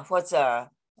或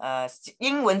者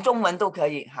英文中文都可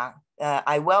以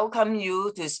I welcome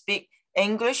you to speak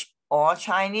English or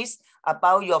Chinese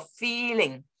about your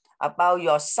feeling about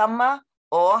your summer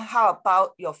or how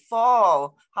about your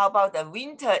fall, how about the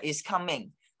winter is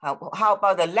coming How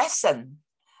about the lesson?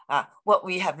 What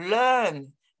we have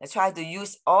learned. Try to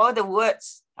use all the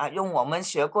words. 用我们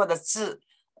学过的字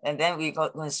and then we go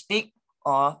speak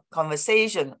or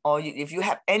conversation, or if you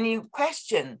have any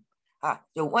question,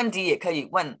 有问题也可以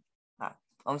问，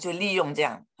我们就利用这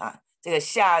样，这个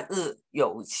夏日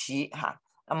有期，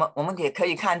那么我们也可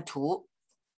以看图，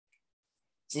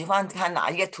喜欢看哪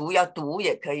一个图要读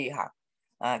也可以，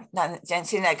那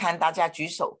现在看大家举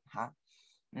手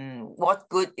，What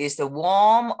good is the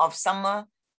warmth of summer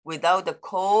without the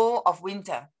cold of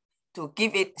winter? To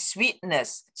give it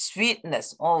sweetness,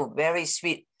 sweetness, oh, very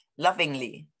sweet,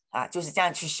 lovingly, 就是这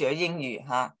样去学英语，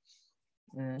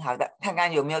好的，看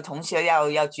看有没有同学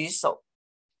要举手。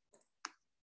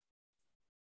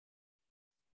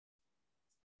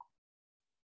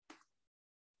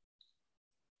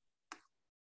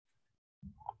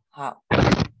好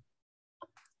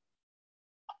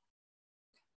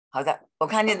的，我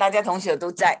看见大家同学都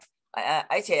在。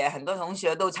而且很多同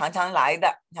学都常常来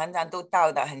的，常常都到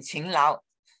的，很勤劳。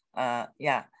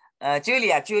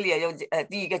Julia 用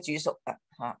第一个举手的，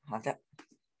好的，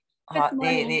好，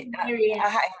你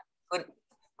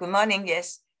Good morning,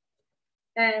 yes.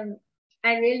 I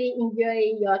really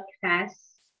enjoy your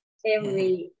class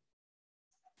every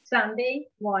Sunday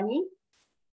morning.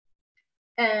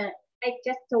 I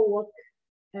just walk,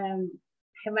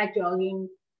 have a jogging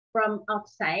from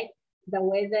outside. The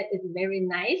weather is very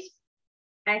nice.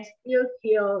 I still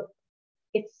feel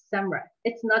it's summer.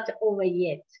 It's not over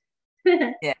yet.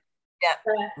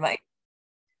 Right.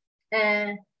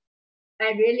 I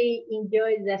really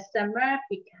enjoy the summer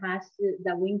because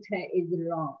the winter is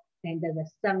long and the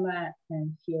summer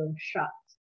feels short.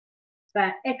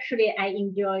 But actually, I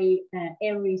enjoy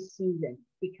every season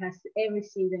because every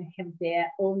season have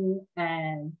their own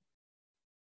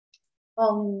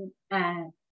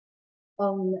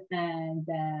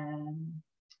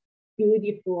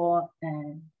beautiful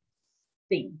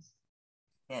things.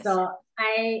 Yes. So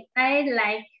I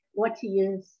like what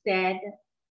you said.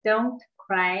 Don't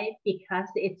cry because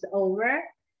it's over.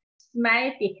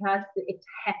 Smile because it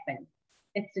happened.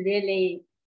 It's really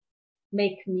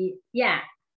make me,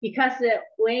 because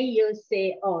when you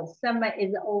say, oh, summer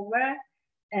is over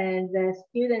and the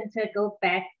students go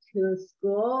back to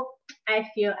school, I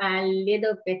feel a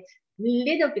little bit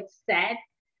sad.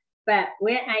 But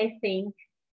when I think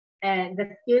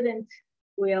the students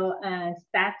will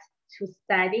start to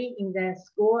study in the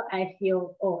school, I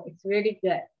feel, oh, it's really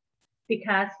good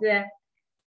because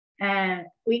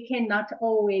we cannot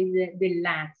always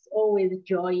relax, always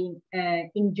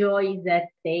enjoy the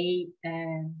day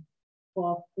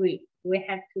for free. We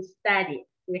have to study,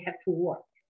 we have to work.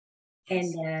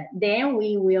 And then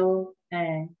we will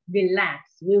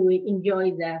relax, we will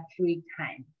enjoy the free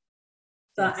time.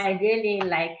 So yes. I really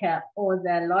like a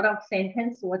lot of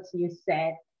sentence what you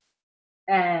said,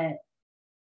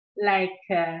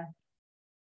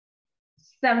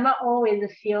 summer always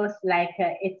feels like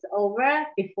it's over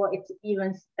before it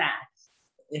even starts.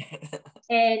 Yeah.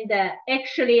 And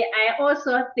actually, I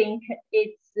also think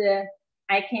it's,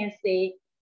 I can say,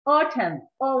 autumn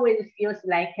always feels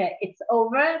like it's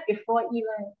over before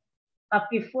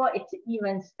it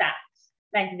even starts,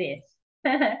 like this.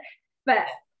 But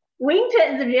winter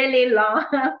is really long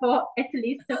for at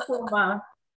least 4 months.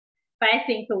 But I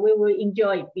think we will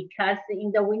enjoy it because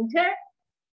in the winter,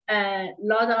 a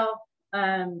lot of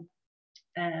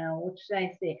what should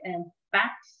I say?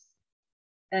 Bugs,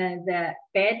 the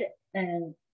bad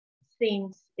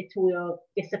things, it will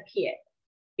disappear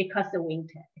because the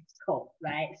winter, it's cold,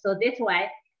 right? So that's why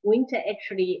winter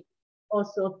actually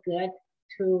also good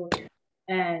to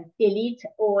delete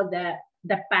all the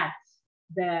bugs,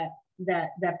 the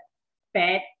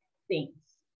bad things.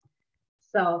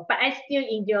 So, but I still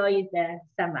enjoy the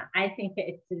summer. I think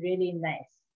it's really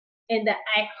nice. And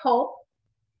I hope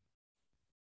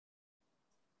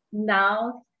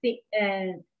now,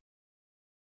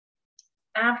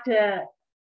 after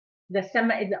the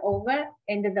summer is over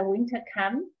and the winter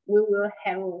comes, we will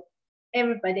have,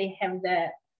 everybody have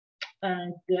the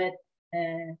good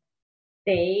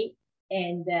day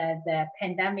and the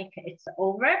pandemic is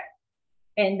over.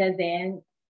 And then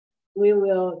we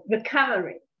will recover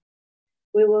it.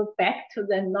 We will back to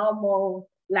the normal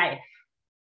life.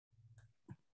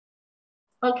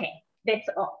 Okay, that's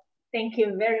all. Thank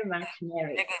you very much,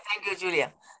 Mary. Thank you,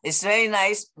 Julia. It's very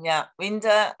nice. Yeah,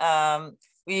 winter,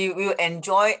 we will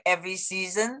enjoy every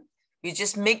season. We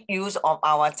just make use of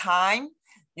our time.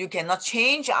 You cannot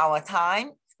change our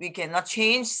time. We cannot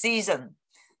change season.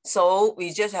 So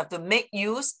we just have to make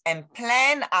use and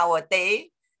plan our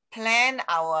day, plan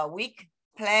our week,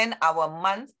 plan our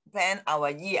month, plan our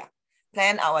year.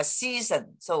 plan our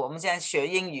season. So 我们现在学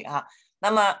英语哈，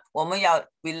那么我们要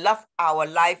we love our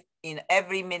life in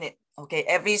every minute, okay,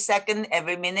 every second,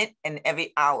 every minute, and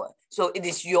every hour. So it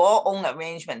is your own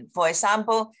arrangement. For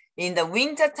example, in the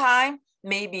winter time,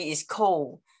 maybe it's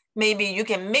cold. Maybe you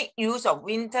can make use of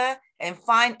winter and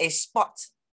find a spot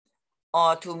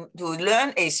or to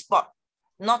learn a spot,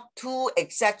 not too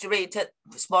exaggerated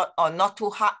spot or not too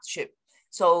hardship.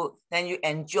 So then you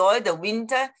enjoy the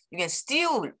winter. You can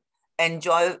still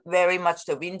enjoy very much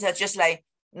the winter, just like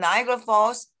Niagara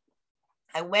Falls.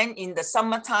 I went in the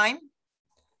summertime,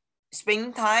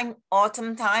 springtime,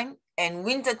 autumn time, and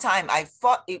winter time. I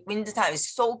thought winter time is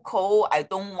so cold, I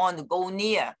don't want to go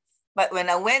near. But when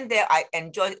I went there, I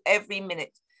enjoyed every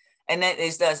minute. And then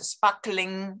it's the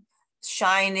sparkling,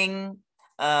 shining,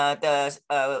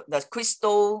 the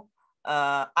crystal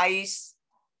ice.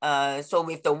 So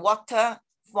with the water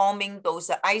forming those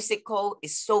icicle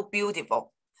is so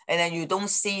beautiful. And then you don't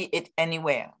see it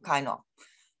anywhere, kind of.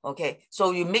 Okay,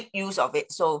 so you make use of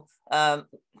it. So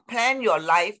plan your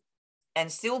life and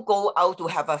still go out to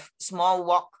have a small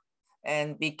walk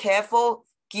and be careful.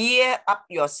 Gear up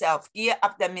yourself. Gear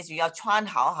up that means 要穿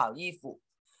好好衣服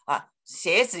啊，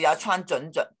鞋子要穿准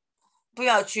准，不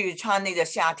要去穿那个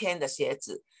夏天的鞋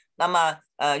子。那么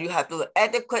you have to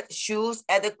adequate shoes,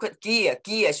 adequate gear.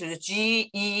 Gear 就是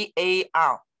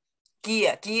G-E-A-R.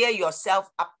 Gear yourself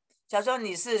up. 假如说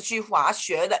你是去滑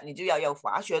雪的，你就要有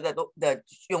滑雪的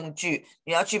用具；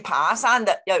你要去爬山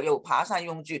的，要有爬山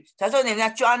用具。假如说人家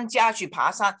专家去爬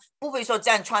山，不会说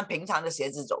这样穿平常的鞋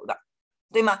子走的。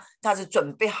对吗？他是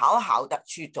准备好好的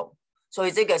去走，所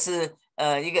以这个是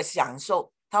一个享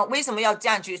受。他为什么要这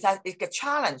样去？他一个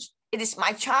challenge。It is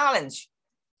my challenge.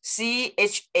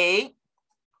 CHALLENGE.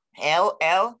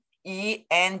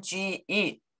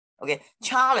 Okay,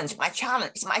 challenge, my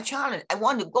challenge. It's my challenge. I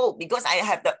want to go because I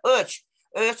have the urge.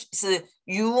 Urge 是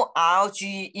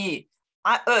URGE.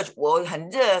 I urge 我很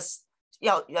热，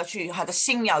要去，他的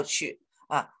心要去。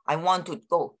I want to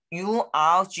go.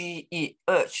 URGE,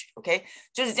 urge, OK，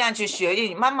 就是这样去学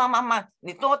英语，慢慢，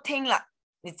你多听了，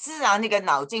你自然那个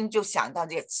脑筋就想到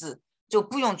这个字，就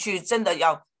不用去真的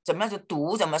要怎么样去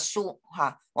读怎么说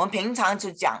哈。我们平常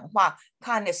去讲话，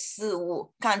看的事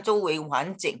物，看周围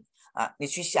环境你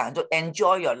去想就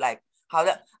enjoy your life。好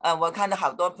的，我看到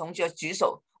好多同学举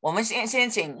手，我们先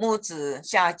请木子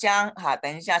下江哈，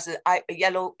等一下是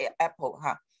yellow apple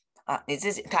哈。你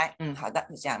自己开，好的，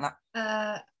你讲了。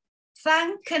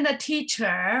Thank the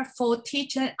teacher for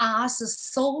teaching us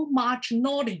so much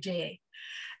knowledge.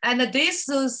 And this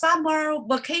summer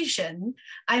vacation,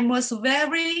 I was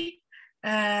very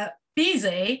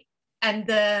busy and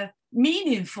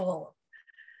meaningful.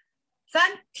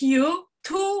 Thank you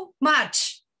too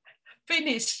much.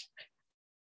 Finish.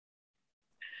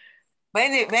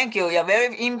 Thank you. You're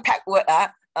very impact word.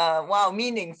 Wow,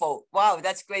 meaningful. Wow,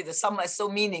 that's great. The summer is so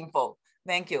meaningful.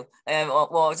 Thank you.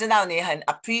 我知道你很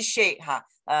appreciate 哈，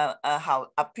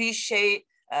好 appreciate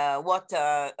what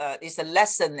is a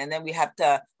lesson, and then we have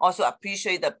to also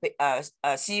appreciate the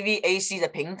CVAC 的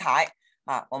平台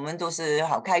我们都是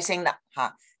好开心的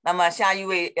哈。那么下一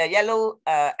位yellow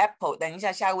apple， 等一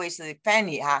下下一位是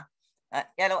Fanny 哈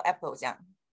，yellow apple 这样。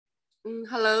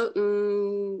Hello,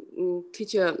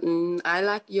 teacher. I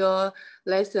like your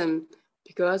lesson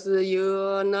because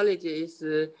your knowledge is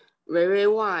very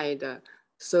wide.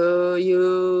 So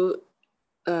you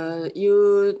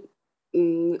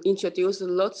introduce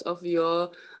lots of your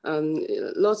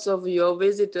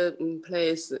visit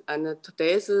place. And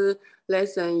today's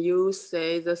lesson you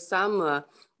say the summer.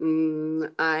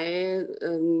 I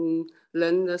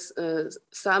learned the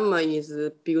summer is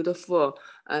beautiful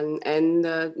and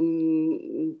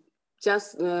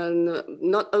just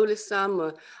not only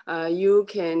summer, you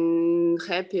can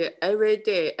happy every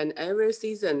day and every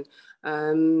season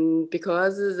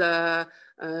because the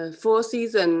fall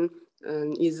season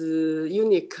is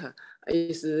unique,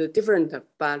 is different,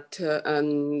 but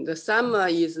the summer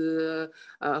is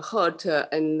hot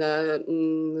and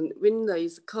winter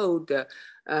is cold,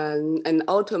 and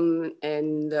autumn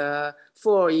and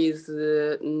fall is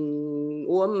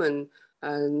warm, and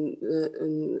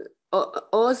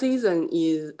all season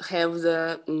have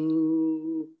the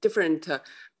different,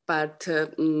 but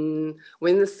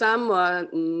when the summer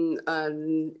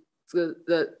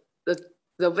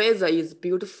the weather is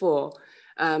beautiful,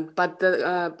 but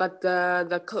the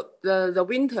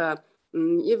winter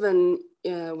even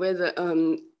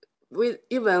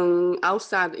even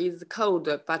outside is cold,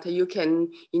 but you can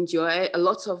enjoy a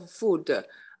lot of food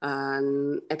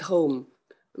at home.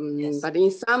 Yes. But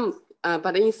in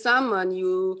summer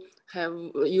you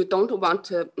don't want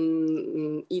to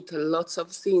eat lots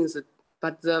of things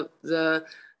but the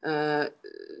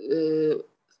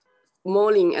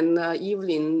morning and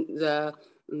evening, the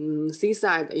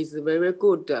seaside is very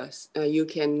good. You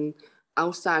can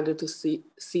outside to see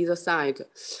the side.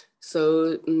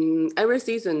 So every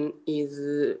season is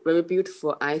very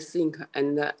beautiful, I think,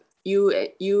 and you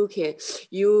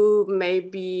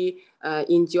maybe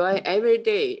enjoy every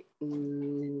day.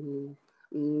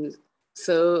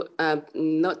 So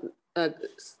not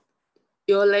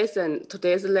your lesson,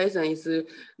 today's lesson is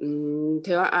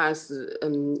tell us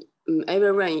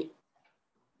everyone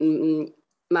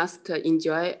must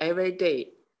enjoy every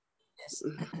day. Yes,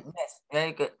 yes,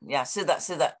 very good. Yeah, 是的，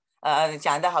是的。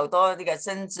讲的好多这个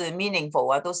生字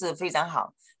meaningful 啊，都是非常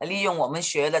好。利用我们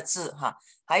学的字哈，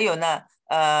还有呢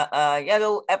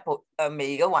，Yellow Apple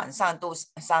每个晚上都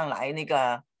上来那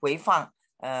个回放，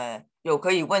有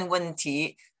可以问问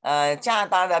题。加拿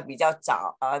大的比较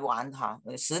早晚哈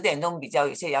，10点钟比较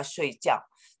有些要睡觉，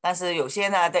但是有些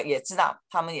呢也知道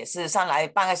他们也是上来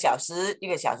半个小时、1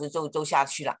个小时就下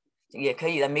去了，也可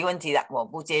以的，没问题的，我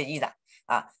不介意的。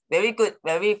Very good,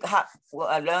 very hard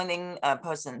learning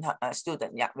person,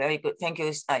 student. Yeah, very good. Thank you,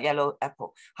 Yellow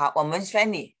Apple. 好，我们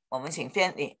Fanny， 我们请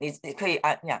Fanny， 你可以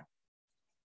呀。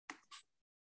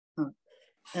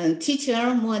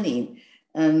Teacher morning.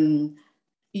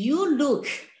 You look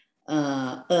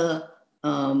a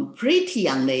pretty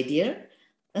young lady.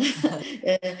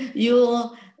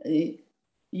 You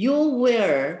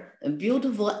wear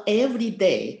beautiful every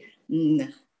day.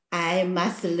 I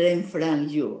must learn from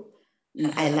you.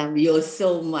 I love you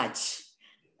so much.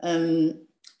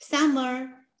 Summer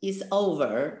is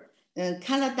over.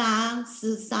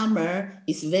 Canada's summer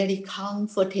is very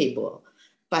comfortable,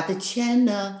 but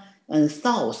China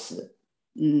South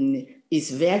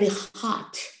is very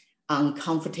hot,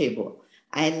 uncomfortable.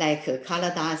 I like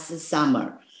Canada's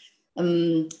summer.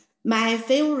 My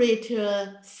favorite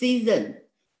season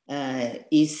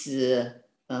is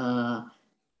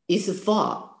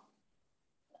fall.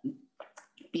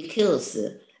 Because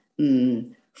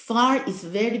fall is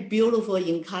very beautiful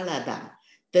in Canada.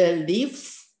 The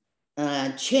leaves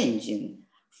changing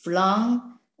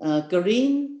from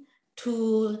green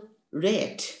to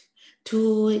red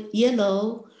to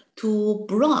yellow to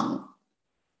brown.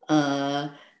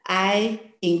 I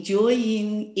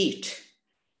enjoying it.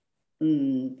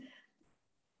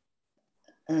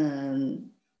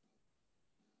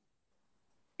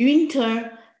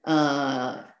 Winter,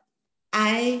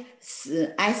 I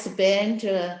spent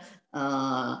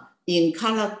in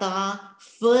Canada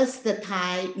first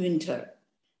time winter.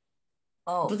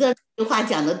 不知道这句话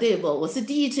讲的对不？我是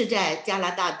第一次在加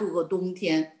拿大度过冬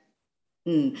天。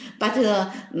But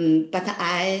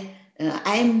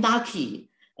I'm lucky.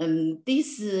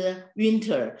 This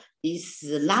winter is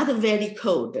not very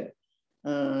cold.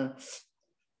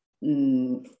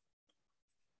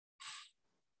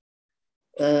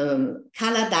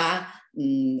 Canada,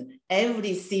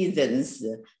 every seasons,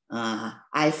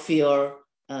 I feel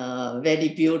very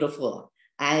beautiful.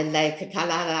 I like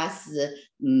Canada's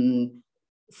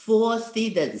 4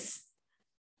 seasons.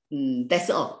 That's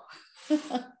all.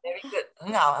 Very good，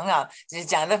 很好很好，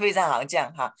讲得非常好，这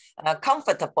样哈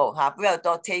，comfortable 哈，不要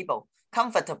多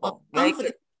table，comfortable， very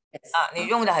good。你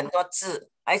用了很多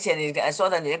字，而且你说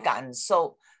的你的感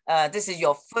受。This is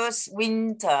your first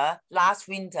winter, last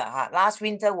winter. Last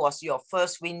winter was your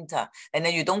first winter, and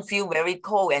then you don't feel very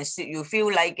cold, and you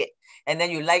feel like it. And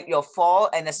then you like your fall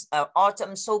and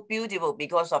autumn so beautiful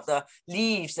because of the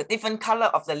leaves, the different color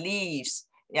of the leaves.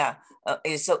 Yeah,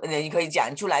 你可以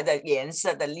讲出来的颜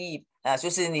色的 leaf， 就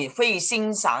是你会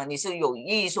欣赏，你是有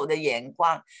艺术的眼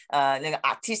光，那个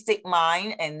artistic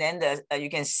mind, and then you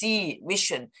can see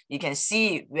vision, you can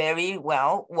see very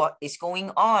well what is going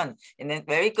on, and then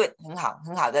very good， 很好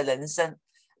很好的人生。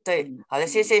对，好的，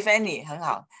谢谢 Fanny， 很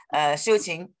好。秀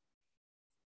琴，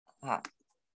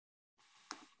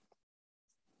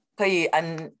可以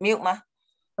unmute 吗？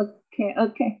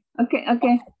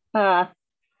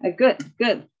 Okay.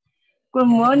 Good. Good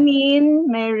morning,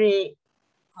 Mary.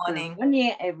 Morning. Good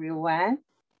morning, everyone.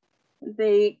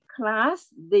 The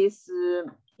class is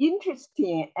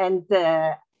interesting, and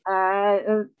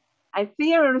I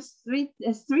feel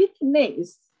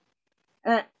sweetness.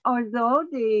 Although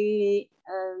the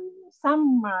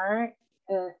summer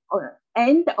or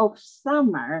end of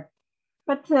summer,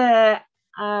 but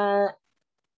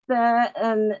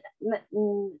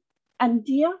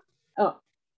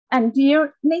until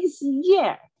next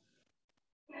year.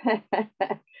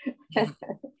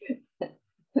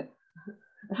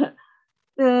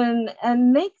 And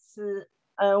next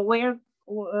welcome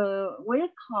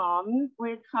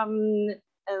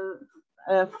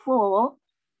fall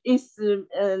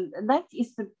that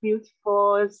is a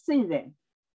beautiful season.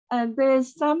 And the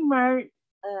summer,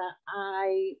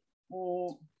 I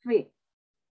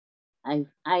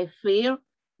feel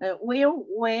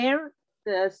where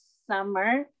the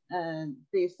summer,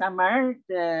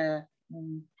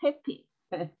 happy.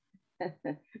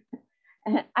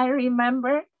 I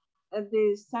remember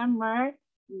the summer,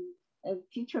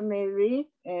 Teacher Mary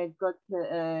got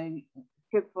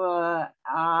give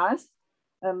us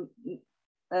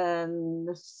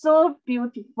so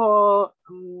beautiful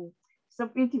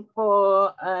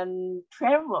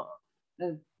travel,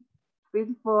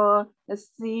 beautiful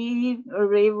sea,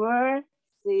 river,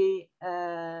 sea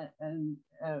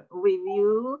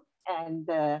review, and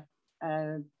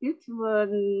beautiful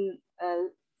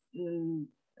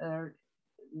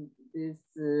this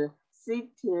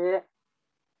city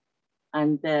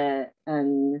and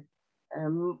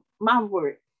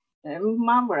marvelous.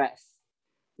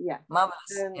 Yeah.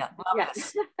 Marvelous. Yeah,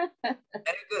 marvelous. Yeah.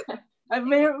 Very good. I'm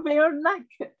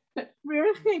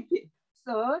very happy.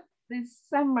 So this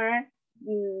summer,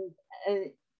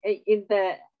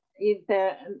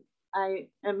 I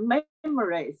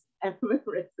memorize.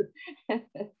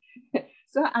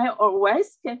 So I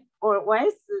always happy.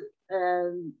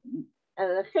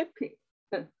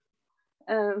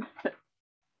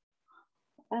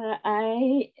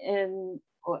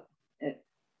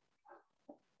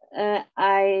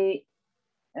 I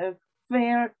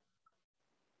feel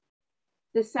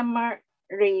the summer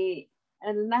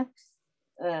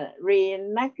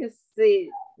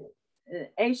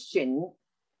relaxation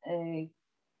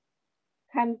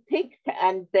can take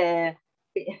and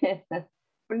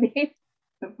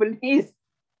please.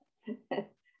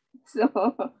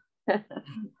 So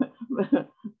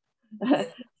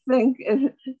thank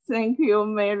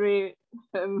you very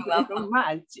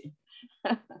much.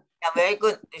 Yeah, very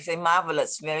good. You say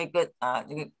marvelous, very good.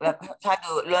 You try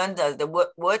to learn the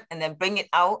word and then bring it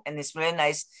out, and it's very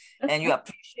nice, and you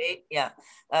appreciate. Yeah.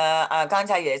 刚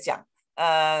才也讲，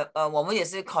我们也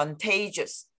是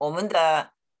contagious， 我们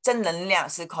的正能量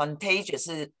是 contagious，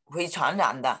 是会传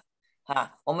染的。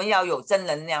我们要有正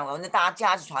能量，我们大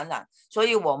家是传染，所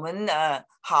以我们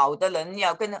好的人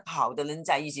要跟好的人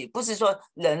在一起，不是说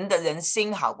人的人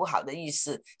心好不好的意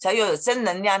思，才要有正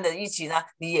能量的一起呢，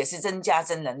你也是增加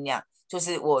正能量。就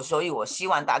是所以我希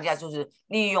望大家就是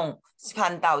利用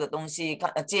看到的东西，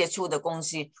接触的东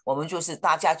西，我们就是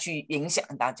大家去影响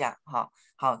大家。好，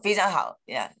非常好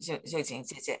呀，谢谢。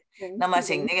那么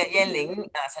请那个燕玲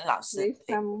陈老师。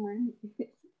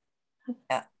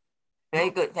Very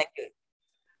good, thank you.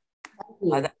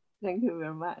 Thank you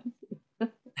very much.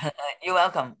 You're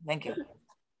welcome. Thank you.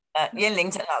 燕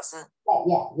玲陈老师。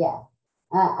Yeah.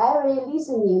 Every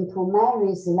listening to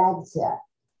Mary's lecture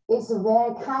is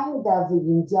very kind of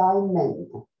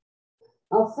enjoyment.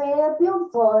 Feel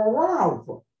beautiful life.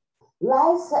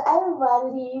 Let's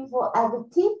everyone live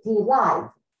activity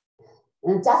life.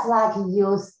 Just like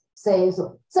you say,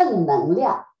 正能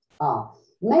量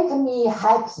make me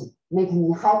happy, make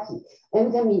me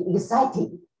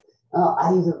excited.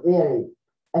 I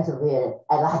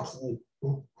like it.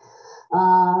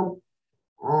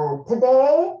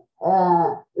 Today,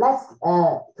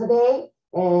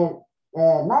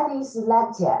 Mary's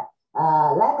lecture,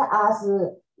 let us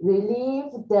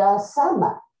relive the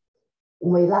summer.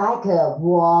 We like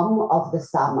warm of the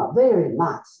summer very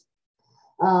much.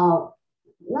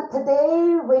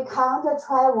 Today we can't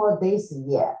travel this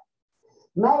year.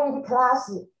 Mary's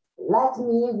class, let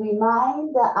me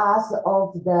remind us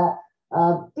of the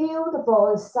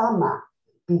beautiful summer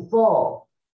before.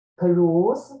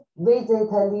 Cruise,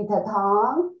 visit a little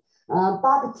town,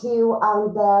 barbecue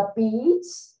on the beach.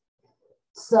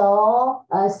 So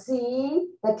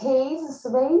see the kids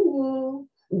swimming,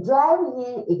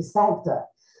 driving, etc.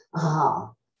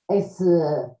 It's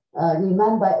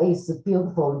remember, it's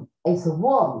beautiful. It's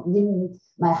warm in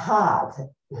my heart.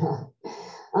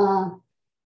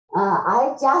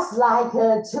 I just like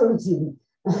children.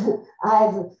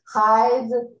 I had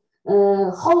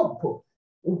hope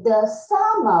the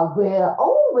summer will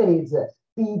always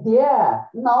be there,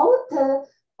 not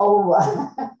over.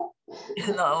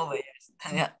 Not over, yes.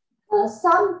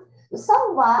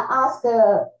 Someone asked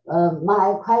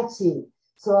my question.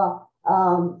 So,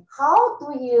 how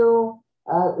do you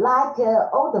like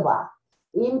Ottawa?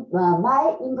 In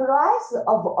my impression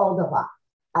of Ottawa,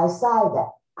 I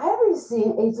said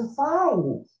everything is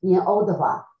fine in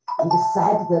Ottawa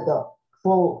except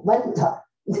for winter.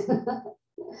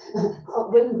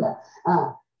 Winter,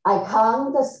 I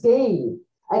can't ski.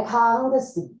 I can't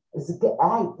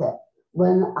skate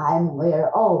when I'm very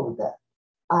old.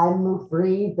 I'm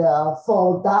afraid to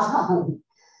fall down.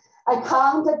 I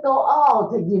can't go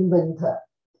out in winter.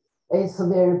 It's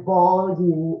very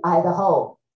boring at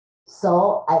home.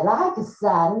 So I like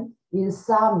sun in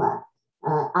summer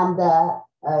and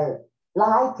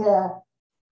like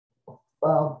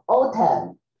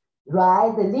autumn,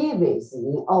 red leaves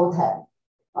in autumn.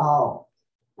 Oh,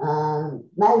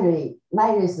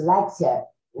 Mary's lecture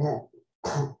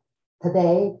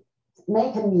today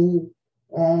make me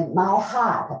my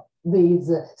heart with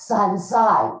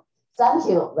sunshine. Thank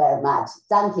you very much.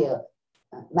 Thank you,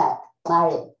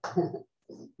 Mary.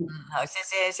 好，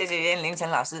谢谢袁凌晨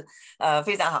老师，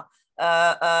非常好，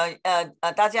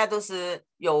大家都是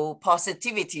有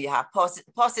positivity 哈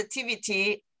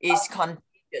 ，positivity is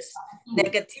contagious,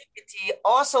 negativity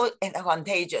also is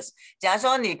contagious。假如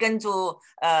说你跟住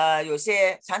有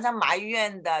些常常埋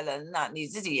怨的人呢，你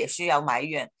自己也需要埋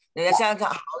怨。你要想看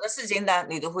好的事情呢，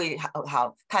你都会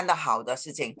好看到好的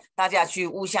事情，大家去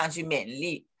互相去勉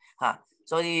励哈。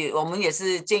所以我们也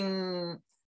是近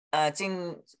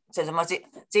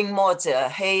墨者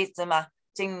黑是吗？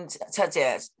近测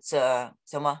者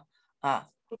什么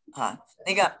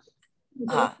那个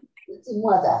近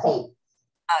墨者黑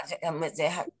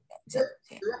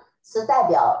是代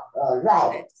表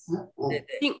right 对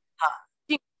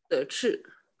近者赤，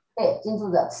对，近朱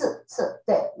者赤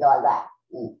对 you are right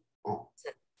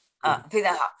非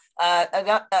常好。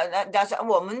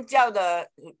我们教的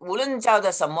无论教的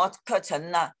什么课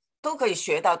程呢，都可以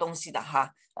学到东西的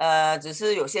哈。只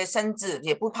是有些生字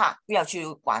也不怕，不要去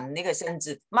管那个生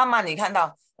字。慢慢你看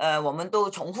到，我们都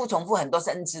重复很多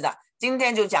生字的。今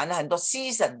天就讲了很多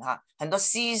season 哈，很多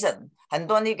season， 很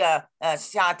多那个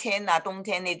夏天啊、冬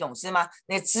天那种是吗？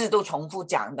那字都重复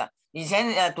讲的。以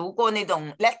前读过那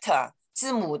种 letter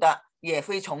字母的也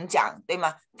会重讲，对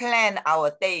吗 ？Plan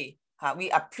our day 哈 ，we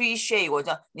appreciate 我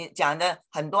说你讲的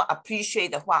很多 appreciate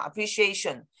的话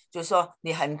 ，appreciation 就是说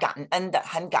你很感恩的、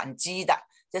很感激的。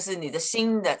这是你的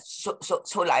心的说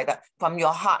出来的 ，from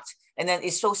your heart， and then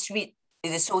it's so sweet,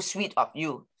 it is so sweet of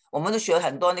you。我们都学了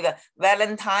很多那个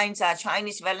Valentine's 啊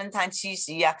 ，Chinese Valentine 七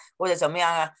夕啊，或者怎么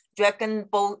样啊 ，Dragon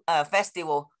Boat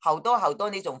Festival， 好多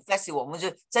那种 festival， 我们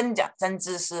就真讲真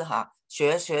知识哈，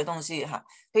学东西哈，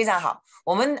非常好。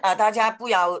我们大家不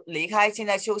要离开，现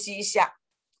在休息一下，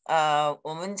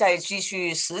我们再继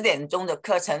续10点钟的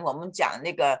课程，我们讲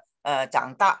那个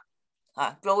长大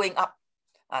啊 ，growing up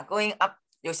啊 ，growing up。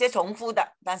有些重复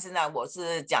的，但是呢，我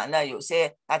是讲的有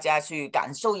些大家去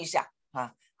感受一下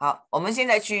啊。好，我们现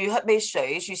在去喝杯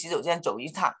水，去洗手间走一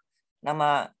趟。那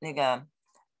么那个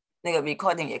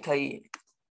recording 也可以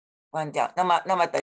关掉。那么等。